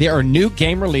prizes. There are new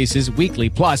game releases weekly,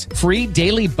 plus free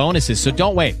daily bonuses. So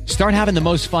don't wait. Start having the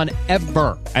most fun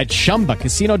ever at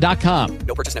ChumbaCasino.com.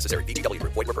 No purchase necessary. VGW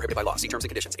Group. Void where prohibited by law. See terms and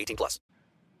conditions. 18+.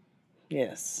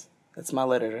 Yes, that's my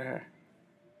letter to her.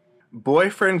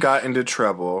 Boyfriend got into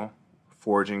trouble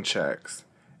forging checks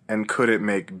and couldn't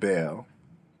make bail.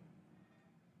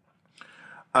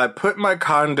 I put my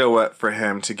condo up for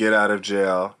him to get out of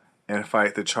jail and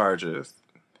fight the charges.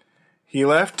 He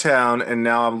left town and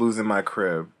now I'm losing my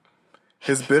crib.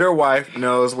 His bitter wife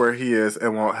knows where he is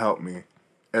and won't help me.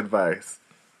 Advice.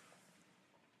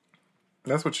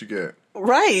 That's what you get.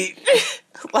 Right.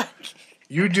 Like,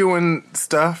 you doing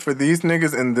stuff for these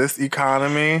niggas in this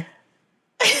economy?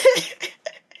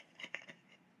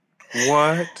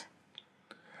 What?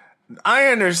 I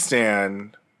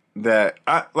understand that.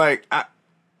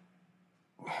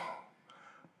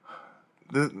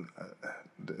 Is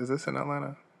this in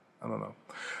Atlanta? I don't know.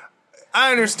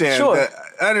 I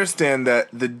understand that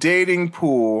the dating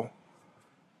pool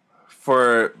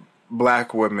for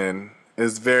black women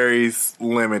is very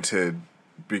limited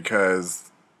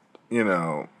because,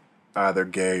 either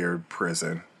gay or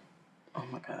prison. Oh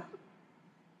my God.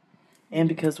 And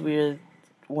because we're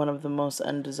one of the most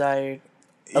undesired,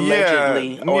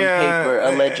 allegedly,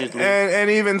 allegedly. And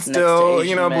even still,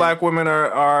 black women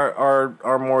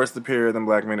are more superior than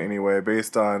black men anyway,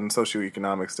 based on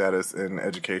socioeconomic status and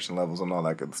education levels and all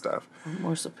that good stuff.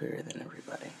 More superior than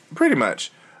everybody. Pretty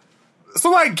much.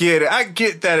 So I get it. I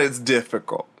get that it's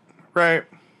difficult, right?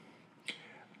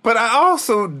 But I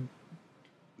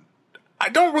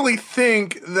don't really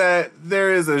think that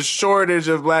there is a shortage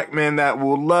of black men that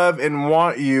will love and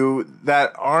want you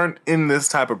that aren't in this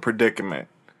type of predicament.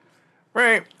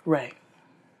 Right? Right.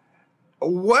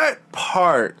 What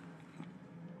part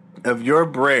of your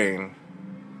brain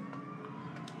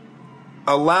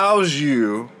allows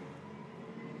you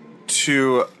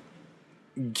to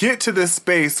get to this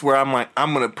space where I'm like,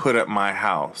 I'm going to put up my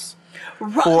house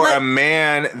for a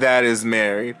man that is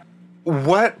married.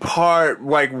 What part,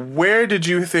 like, where did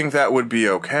you think that would be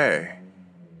okay?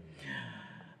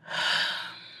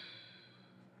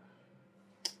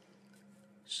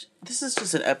 This is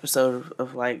just an episode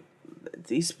of like,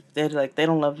 they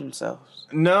don't love themselves.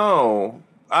 No.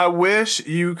 I wish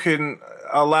you can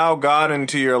allow God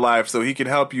into your life so he can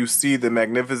help you see the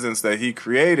magnificence that he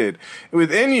created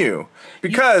within you.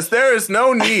 Because there is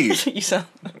no need. You sound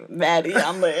Maddie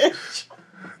on the edge.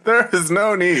 There is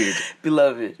no need.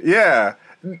 Beloved. Yeah.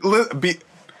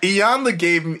 Iyanla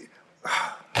gave me...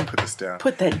 Let me put this down.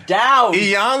 Put that down.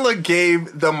 Iyanla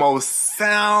gave the most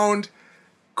sound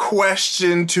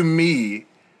question to me.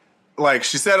 Like,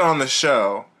 she said it on the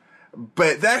show.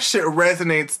 But that shit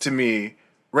resonates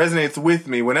with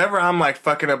me whenever I'm like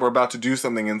fucking up or about to do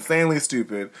something insanely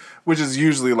stupid, which is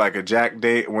usually like a jack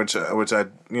date, which I,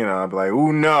 I'd be like,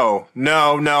 ooh, no.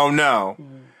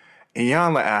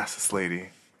 Iyanla asked this lady,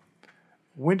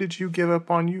 when did you give up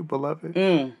on you, beloved?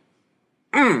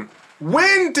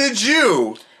 When did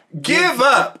you give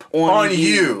up on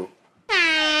you?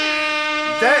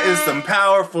 That is some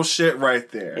powerful shit right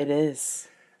there. It is.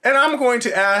 And I'm going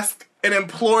to ask and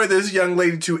implore this young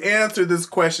lady to answer this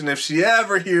question if she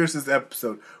ever hears this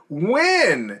episode.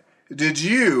 When did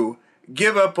you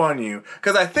give up on you?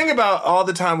 Because I think about all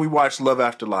the time we watch Love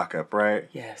After Lockup, right?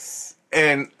 Yes.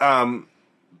 And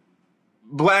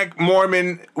Black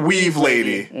Mormon weave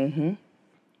lady. Mm-hmm.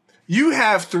 You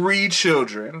have 3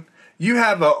 children. You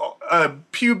have a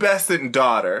pubescent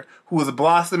daughter who is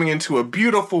blossoming into a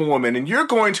beautiful woman, and you're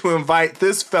going to invite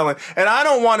this felon. And I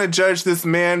don't want to judge this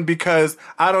man because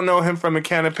I don't know him from a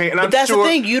can of paint. And but that's the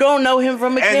thing. You don't know him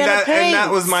from a can of paint. And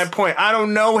that was my point. I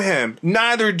don't know him.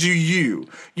 Neither do you.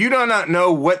 You do not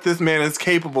know what this man is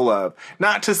capable of.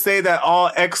 Not to say that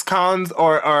all ex-cons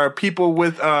are people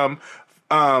with that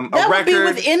would be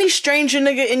with any stranger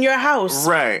nigga in your house.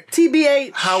 Right.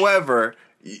 TBH. However,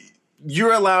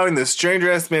 you're allowing this stranger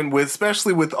ass man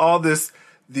especially with all these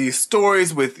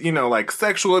stories with, like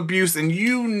sexual abuse, and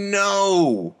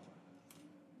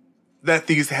that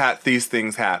these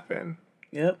things happen.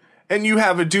 Yep. And you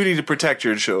have a duty to protect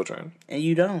your children. And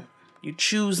you don't. You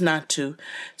choose not to.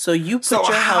 So you put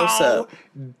your house up.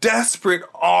 Desperate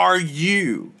are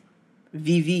you,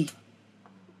 VV,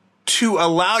 to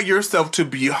allow yourself to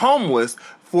be homeless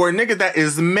for a nigga that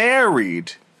is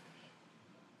married?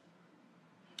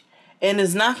 And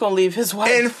is not going to leave his wife.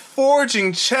 And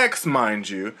forging checks, mind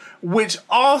you, which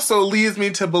also leads me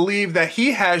to believe that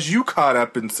he has you caught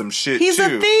up in some shit, He's too.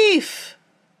 a thief.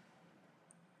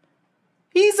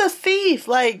 He's a thief.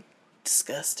 Like,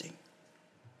 disgusting.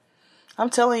 I'm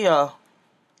telling y'all,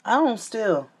 I don't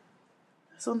steal.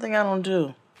 That's one thing I don't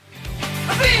do.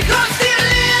 I've been caught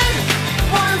stealing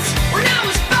once when I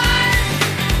was 5.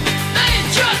 I ain't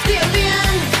just stealing.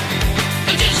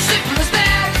 I'm just as simple as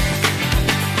that.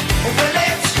 Well,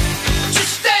 let's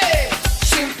just stay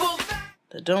simple.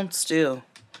 Don't steal.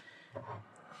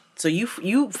 So you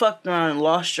fucked around and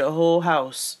lost your whole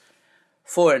house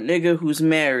for a nigga who's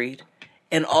married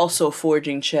and also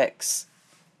forging checks.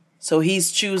 So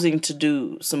he's choosing to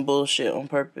do some bullshit on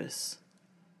purpose.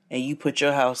 And you put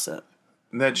your house up.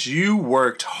 That you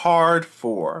worked hard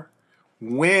for.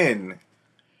 When,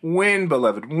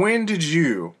 beloved, when did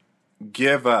you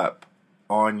give up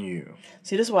on you?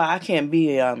 See, this is why I can't be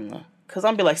Iyanla. Because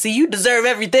I'm be like, see, you deserve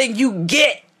everything you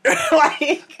get.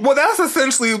 Well, that's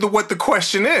essentially what the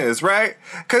question is, right?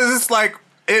 Because it's like,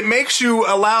 it makes you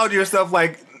allow yourself,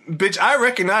 like, bitch, I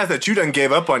recognize that you done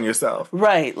gave up on yourself.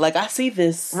 Right. Like, I see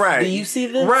this. Right. Do you see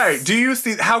this? Right. Do you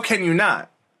see? How can you not?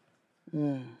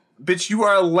 Bitch, you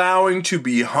are allowing to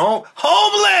be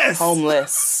homeless.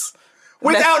 Homeless.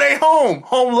 Without a home.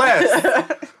 Homeless.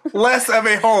 Less of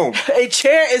a home. A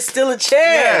chair is still a chair.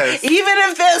 Yes. Even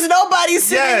if there's nobody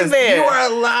sitting there. You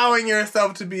are allowing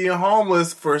yourself to be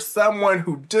homeless for someone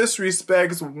who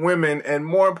disrespects women and,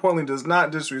 more importantly, does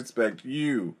not disrespect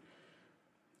you.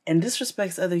 And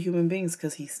disrespects other human beings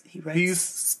because he's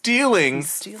stealing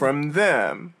from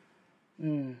them.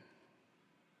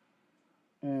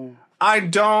 I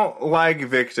don't like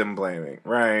victim blaming,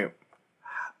 right?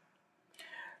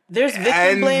 There's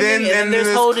victim blaming and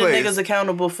there's holding niggas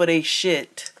accountable for they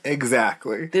shit.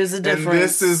 Exactly. There's a difference. And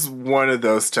this is one of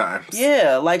those times.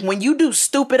 Yeah, like when you do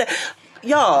stupid...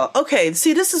 Y'all, okay,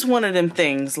 see, this is one of them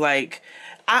things, like...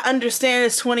 I understand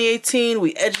it's 2018.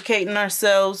 We educating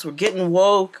ourselves. We're getting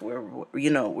woke. We're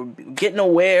getting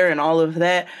aware and all of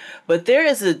that. But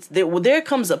there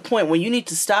comes a point when you need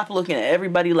to stop looking at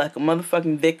everybody like a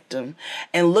motherfucking victim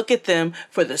and look at them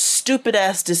for the stupid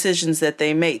ass decisions that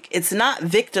they make. It's not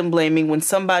victim blaming when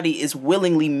somebody is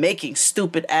willingly making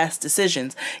stupid ass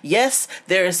decisions. Yes,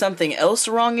 there is something else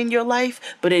wrong in your life,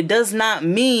 but it does not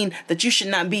mean that you should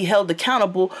not be held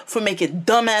accountable for making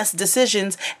dumbass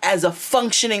decisions as a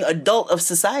functioning adult of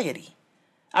society.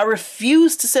 I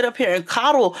refuse to sit up here and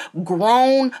coddle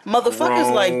grown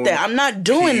motherfuckers like that. I'm not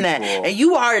doing that. And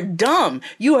you are dumb.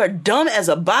 You are dumb as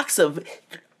a box of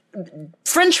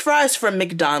French fries from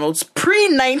McDonald's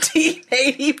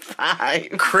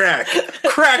pre-1985. Crack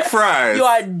fries. You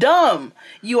are dumb.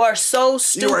 You are so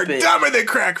stupid. You are dumber than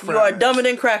crack fries. You are dumber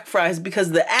than crack fries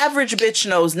because the average bitch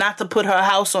knows not to put her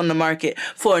house on the market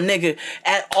for a nigga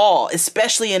at all,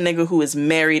 especially a nigga who is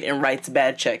married and writes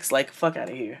bad checks. Like, fuck out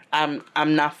of here. I'm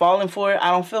not falling for it.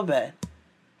 I don't feel bad.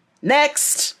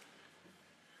 Next.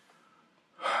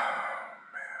 Man,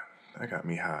 that got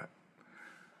me hot.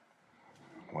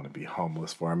 I want to be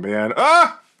homeless for a man.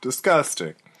 Ah!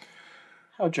 Disgusting.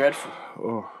 How dreadful.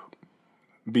 Oh,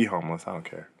 be homeless. I don't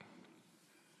care.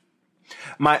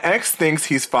 My ex thinks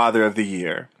he's father of the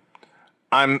year.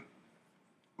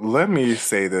 Let me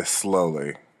say this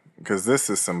slowly, because this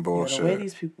is some bullshit. The way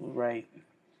these people write.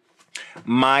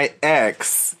 My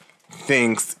ex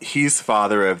thinks he's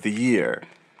father of the year.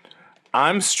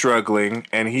 I'm struggling,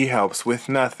 and he helps with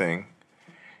nothing.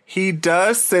 He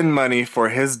does send money for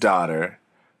his daughter,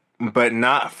 but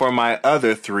not for my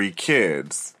other 3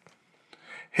 kids.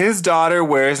 His daughter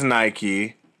wears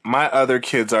Nike. My other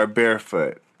kids are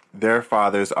barefoot. Their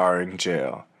fathers are in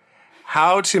jail.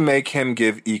 How to make him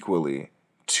give equally?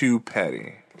 Too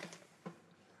petty.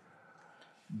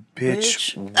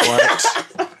 Bitch.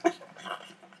 What?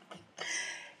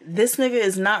 This nigga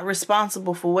is not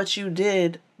responsible for what you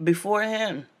did before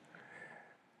him.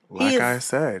 I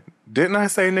said. Didn't I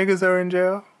say niggas are in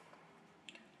jail?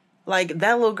 Like,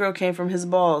 that little girl came from his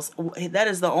balls. That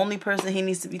is the only person he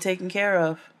needs to be taken care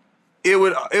of. It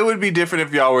would be different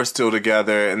if y'all were still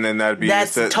together, and then that'd be...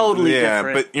 That's totally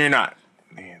different. But you're not.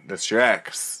 That's your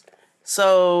ex.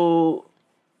 So,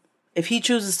 if he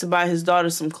chooses to buy his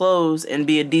daughter some clothes and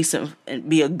be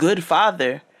a good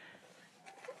father,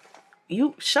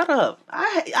 you shut up.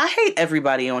 I hate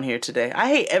everybody on here today. I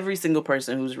hate every single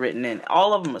person who's written in.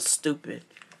 All of them are stupid.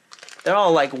 They're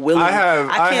all like willing.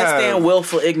 I can't stand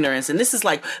willful ignorance. And this is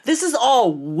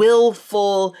all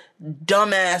willful,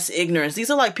 dumbass ignorance. These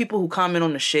are like people who comment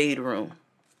on the Shade Room.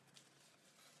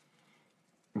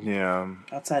 Yeah.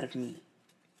 Outside of me.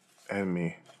 And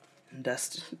me. And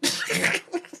Dustin.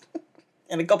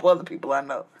 And a couple other people I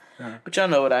know. But y'all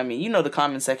know what I mean. You know the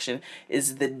comment section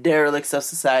is the derelicts of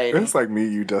society. It's like me,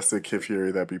 you, Dustin, Kid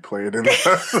Fury that be playing in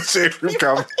the Shade Room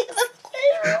comment.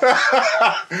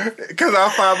 Because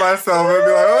I'll find myself and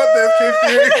be like, oh, there's Kid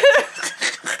Fury.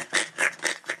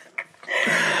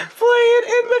 Play it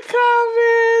in the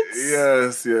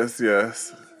comments.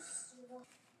 Yes.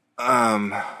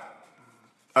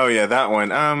 Oh yeah, that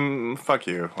one. Fuck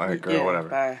you, like, girl, whatever.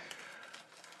 Bye.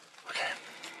 Okay.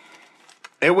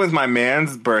 It was my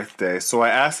man's birthday, so I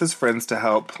asked his friends to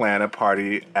help plan a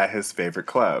party at his favorite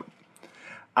club.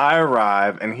 I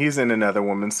arrive, and he's in another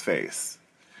woman's face.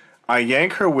 I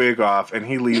yank her wig off, and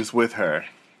he leaves with her.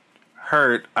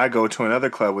 Hurt, I go to another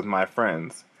club with my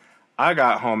friends. I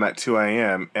got home at 2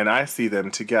 a.m., and I see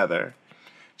them together.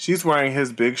 She's wearing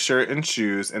his big shirt and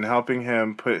shoes and helping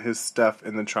him put his stuff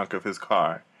in the trunk of his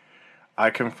car. I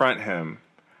confront him.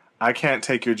 I can't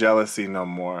take your jealousy no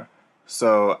more.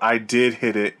 So I did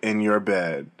hit it in your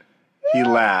bed. He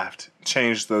laughed.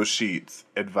 Changed those sheets.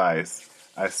 Advice.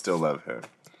 I still love him.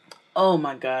 Oh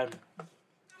my God.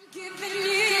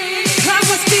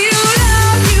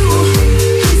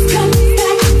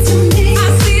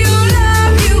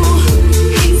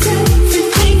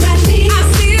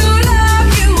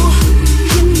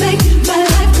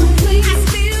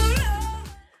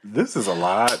 This is a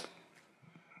lot.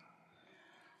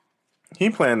 He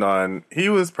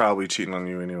was probably cheating on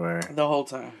you anyway. The whole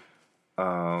time.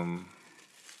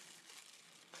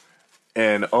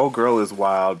 And old girl is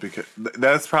wild because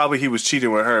that's probably he was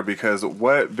cheating with her because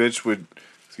what beautiful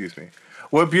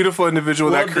individual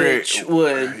that creates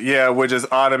would just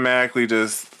automatically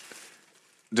just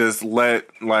let,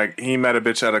 like, he met a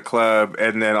bitch at a club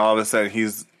and then all of a sudden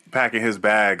he's packing his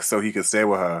bags so he could stay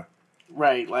with her.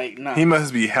 Right, like, no. He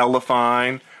must be hella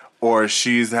fine or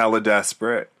she's hella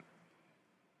desperate.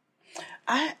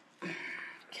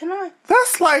 Can I?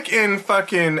 That's like in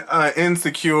fucking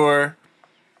Insecure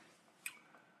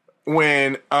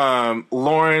when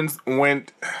Lawrence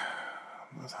went.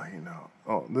 That's how you know.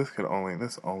 Oh, this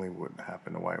only would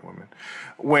happen to white women.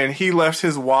 When he left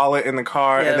his wallet in the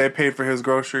car and they paid for his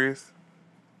groceries.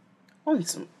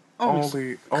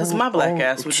 Only because my black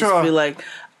ass would just be like,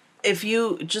 if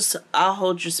you just, I'll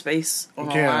hold your space on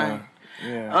the line.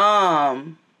 Yeah.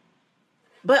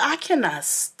 But I cannot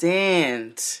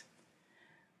stand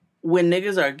when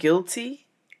niggas are guilty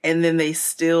and then they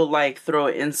still like throw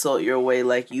an insult your way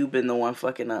like you've been the one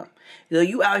fucking up. You know,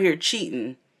 you out here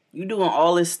cheating, you doing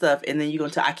all this stuff, and then you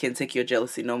gonna tell I can't take your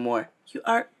jealousy no more.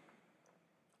 Are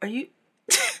you?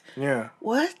 Yeah.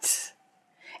 What?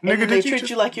 Nigga, and then they treat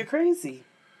you like you're crazy.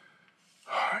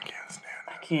 Oh, I can't stand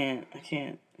that. I can't.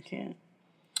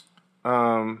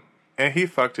 And he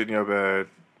fucked in your bed.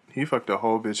 He fucked a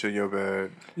whole bitch in your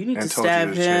bed. You need to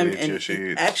stab him.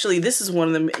 And actually, this is one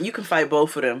of them. You can fight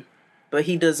both of them, but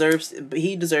he deserves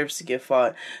to get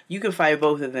fought. You can fight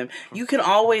both of them. You can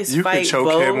always fight both. You can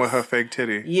choke him with her fake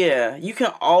titty. Yeah, you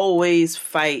can always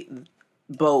fight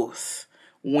both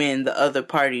when the other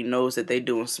party knows that they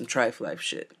doing some trife life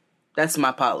shit. That's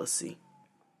my policy.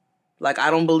 Like,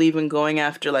 I don't believe in going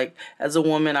after, like, as a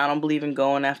woman, I don't believe in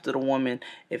going after the woman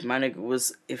if my nigga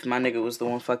was the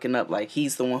one fucking up. Like,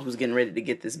 he's the one who's getting ready to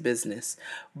get this business.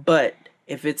 But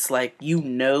if it's like, you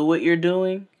know what you're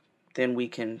doing, then we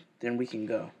can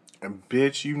go. And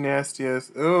bitch, you nasty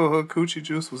ass. Oh, her coochie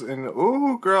juice was in the...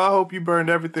 Oh, girl, I hope you burned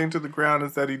everything to the ground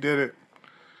and said he did it.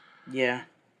 Yeah.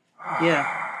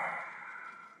 Yeah.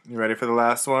 You ready for the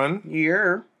last one?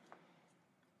 Yeah.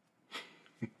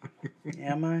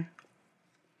 Am I?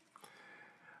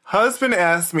 Husband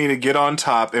asks me to get on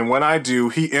top, and when I do,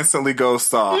 he instantly goes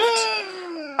soft.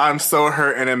 I'm so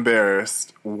hurt and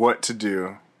embarrassed. What to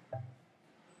do?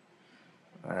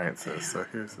 Alright, so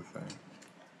here's the thing.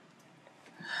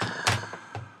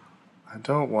 I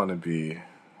don't want to be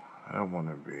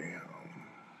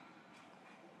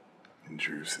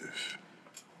intrusive.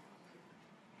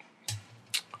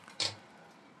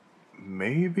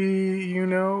 Maybe, you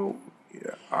know,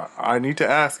 I need to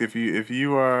ask if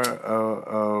you are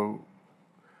a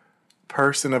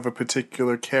person of a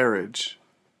particular carriage,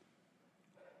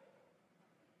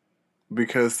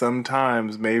 because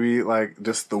sometimes maybe like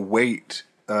just the weight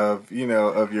of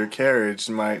your carriage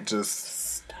might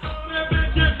just.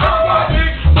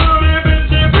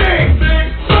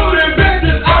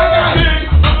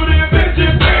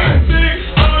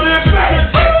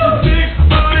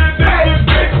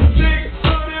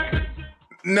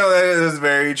 No, that is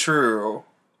very true.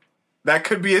 That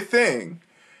could be a thing.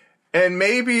 And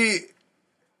maybe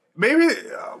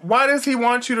why does he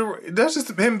want you to... That's just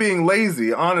him being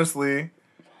lazy, honestly.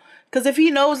 Because if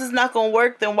he knows it's not going to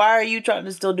work, then why are you trying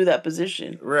to still do that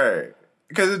position? Right.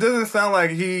 Because it doesn't sound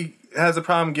like he has a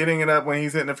problem getting it up when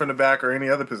he's hitting it from the back or any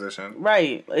other position.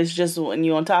 Right. It's just when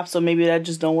you're on top, so maybe that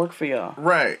just don't work for y'all.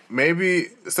 Right. Maybe,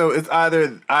 so it's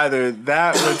either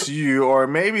that with you, or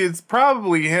maybe it's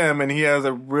probably him and he has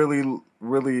a really,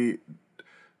 really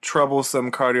troublesome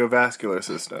cardiovascular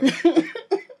system.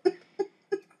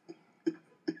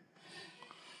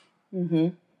 Mm-hmm.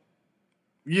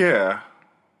 Yeah.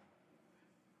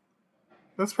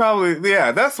 That's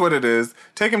what it is.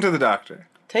 Take him to the doctor.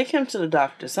 Take him to the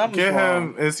doctor. Something's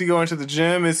wrong. Is he going to the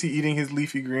gym? Is he eating his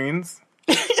leafy greens?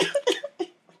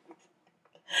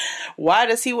 Why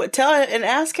does he tell him and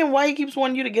ask him why he keeps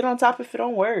wanting you to get on top if it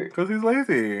don't work? Because he's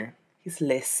lazy. He's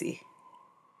lazy.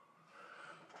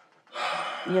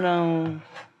 You know.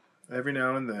 Every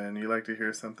now and then you like to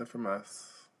hear something from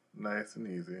us. Nice and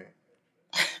easy.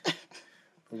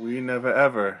 We never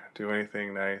ever do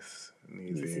anything nice and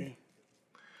easy.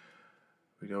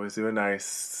 We always do it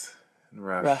nice and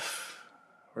rough.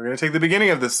 We're going to take the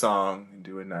beginning of this song and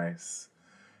do it nice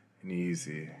and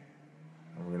easy.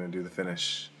 And we're going to do the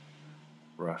finish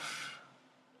rough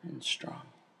and strong.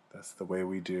 That's the way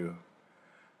we do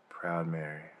Proud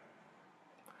Mary.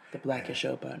 The Blackest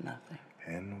Show About Nothing.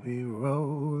 And we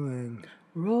rolling.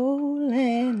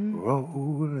 Rolling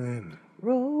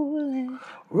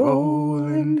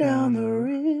down the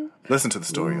river. Listen to the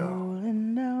story, y'all.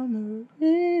 Rolling down the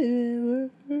river.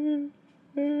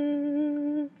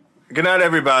 Good night,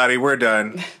 everybody. We're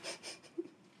done.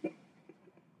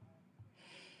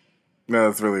 No,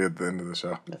 that's really at the end of the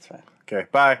show. That's fine. Okay,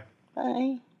 bye.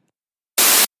 Bye.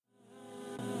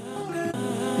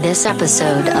 This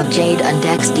episode of Jade and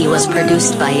Dexty was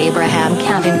produced by Abraham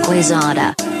Kevin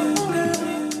Quezada.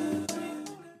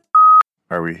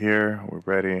 Are we here? We're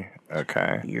ready?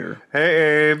 Okay. Here.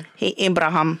 Hey, Abe. Hey,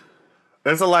 Abraham.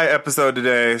 It's a light episode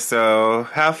today, so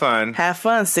have fun. Have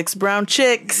fun. 6 brown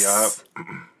chicks. Yup.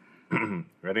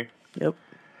 Ready? Yep.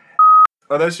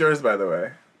 Oh, that's yours, by the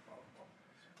way.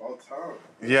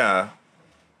 Yeah.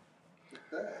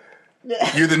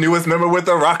 You're the newest member with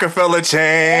the Rockefeller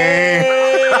chain.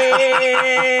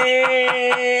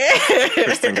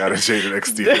 Kristen got a Jaded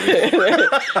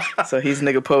XD. So he's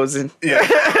nigga posing. Yeah.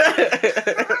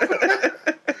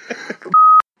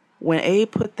 When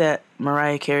Abe put that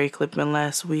Mariah Carey clip in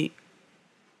last week.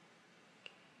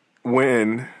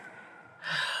 When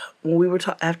we were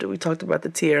after we talked about the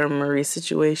Tierra Marie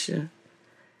situation,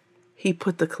 he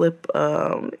put the clip.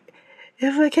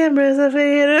 If a camera's up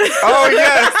here. Oh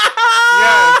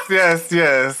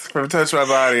yes. From Touch My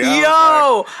Body.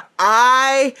 Yo,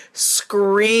 I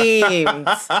screamed.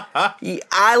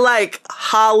 I like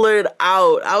hollered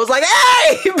out. I was like,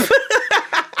 "Hey!"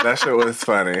 That shit was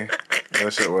funny.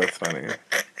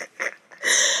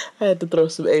 I had to throw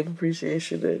some Abe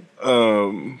appreciation in.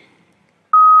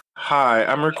 Hi,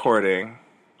 I'm recording.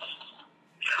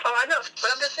 Oh, I know,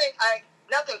 but I'm just saying,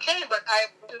 nothing came, but I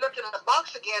looked in the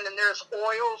box again, and there's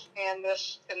oils and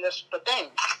this the thing.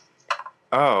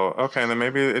 Oh, okay, then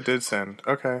maybe it did send.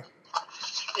 Okay.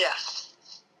 Yeah.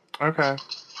 Okay.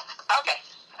 Okay.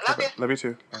 I love you. Love you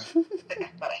too.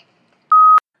 Bye.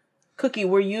 Cookie,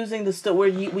 we're using the stuff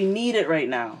where we need it right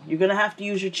now. You're gonna have to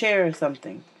use your chair or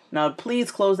something. Now,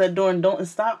 please close that door and don't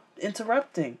stop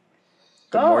interrupting.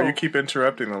 The more you keep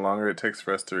interrupting, the longer it takes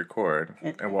for us to record,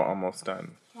 and we're almost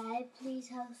done. Can I please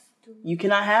have stew? You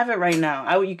cannot have it right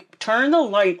now. You turn the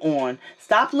light on.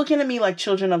 Stop looking at me like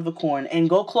Children of the Corn and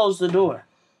go close the door.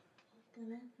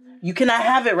 You cannot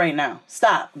have it right now.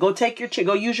 Stop. Go take your chair.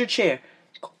 Go use your chair.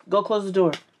 Go close the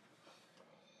door.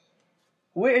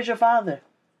 Where is your father?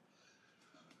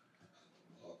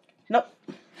 Nope.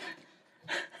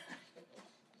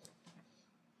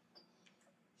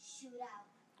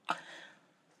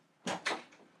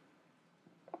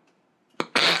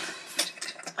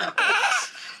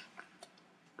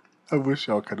 I wish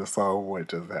y'all could have saw what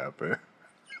just happened.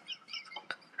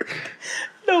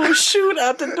 No, shoot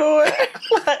out the door.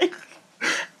 Like,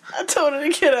 I told her to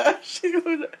get out. She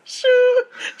would shoot.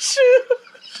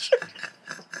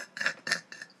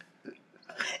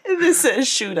 And it says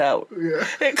shoot out. Yeah.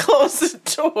 And close the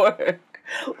door.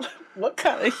 What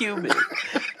kind of human?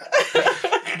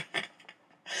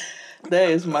 That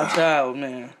is my child,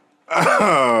 man.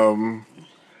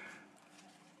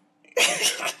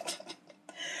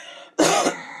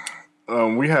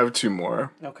 We have two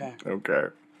more. Okay.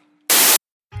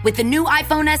 With the new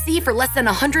iPhone SE for less than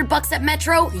 $100 at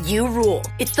Metro, you rule.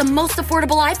 It's the most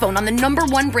affordable iPhone on the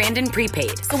 #1 brand in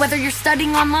prepaid. So whether you're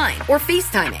studying online or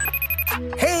FaceTiming.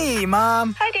 Hey,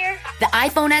 Mom. Hi, dear. The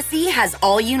iPhone SE has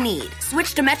all you need.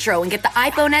 Switch to Metro and get the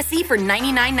iPhone SE for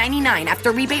 $99.99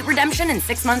 after rebate redemption and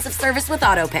 6 months of service with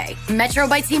AutoPay. Metro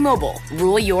by T-Mobile.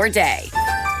 Rule your day.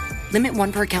 Limit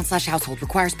 1 per account/household.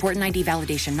 Requires port and ID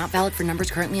validation. Not valid for numbers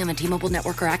currently on the T-Mobile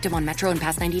network or active on Metro in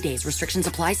past 90 days. Restrictions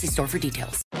apply. See store for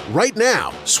details. Right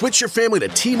now, switch your family to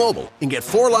T-Mobile and get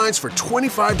 4 lines for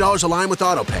 $25 a line with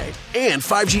AutoPay and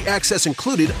 5G access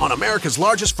included on America's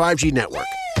largest 5G network.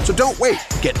 So don't wait.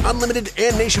 Get unlimited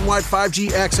and nationwide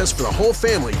 5G access for the whole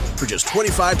family for just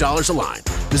 $25 a line.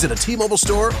 Visit a T-Mobile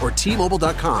store or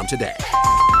T-Mobile.com today.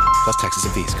 Plus taxes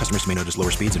and fees. Customers may notice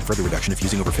lower speeds and further reduction if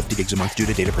using over 50 gigs a month due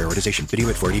to data prioritization. Video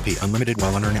at 480p. Unlimited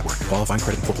while on our network. Qualifying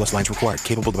credit and 4+ lines required.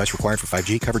 Capable device required for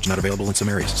 5G. Coverage not available in some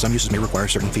areas. Some uses may require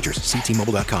certain features. See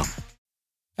T-Mobile.com.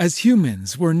 As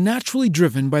humans, we're naturally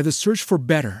driven by the search for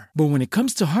better. But when it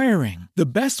comes to hiring, the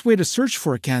best way to search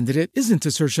for a candidate isn't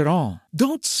to search at all.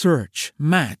 Don't search,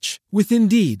 match with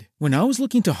Indeed. When I was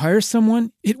looking to hire someone,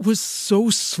 it was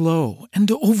so slow and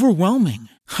overwhelming.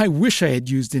 I wish I had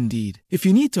used Indeed. If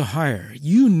you need to hire,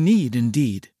 you need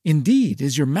Indeed. Indeed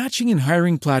is your matching and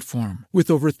hiring platform with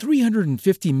over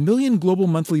 350 million global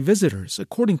monthly visitors,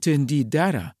 according to Indeed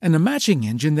data, and a matching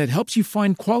engine that helps you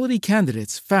find quality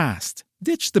candidates fast.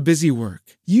 Ditch the busy work.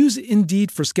 Use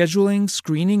Indeed for scheduling,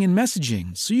 screening, and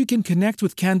messaging so you can connect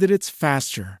with candidates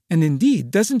faster. And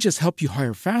Indeed doesn't just help you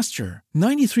hire faster.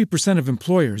 93% of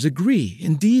employers agree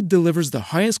Indeed delivers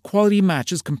the highest quality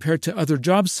matches compared to other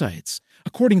job sites,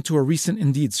 according to a recent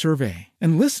Indeed survey.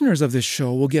 And listeners of this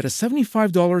show will get a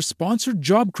 $75 sponsored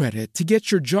job credit to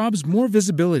get your jobs more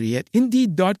visibility at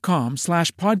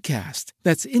Indeed.com/podcast.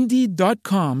 That's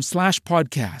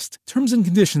Indeed.com/podcast. Terms and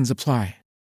conditions apply.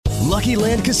 Lucky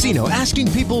Land Casino,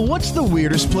 asking people, what's the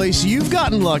weirdest place you've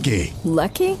gotten lucky?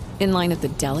 Lucky? In line at the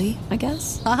deli, I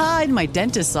guess? Aha, in my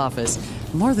dentist's office.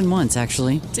 More than once,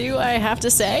 actually. Do I have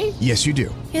to say? Yes, you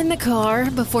do. In the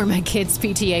car before my kids'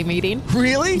 PTA meeting.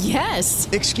 Really? Yes.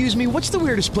 Excuse me, what's the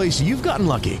weirdest place you've gotten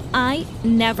lucky? I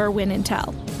never win and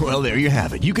tell. Well, there you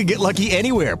have it. You can get lucky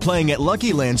anywhere, playing at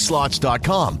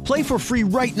LuckyLandSlots.com. Play for free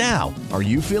right now. Are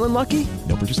you feeling lucky?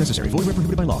 No purchase necessary. Void where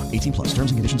prohibited by law. 18 plus.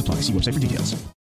 Terms and conditions apply. See website for details.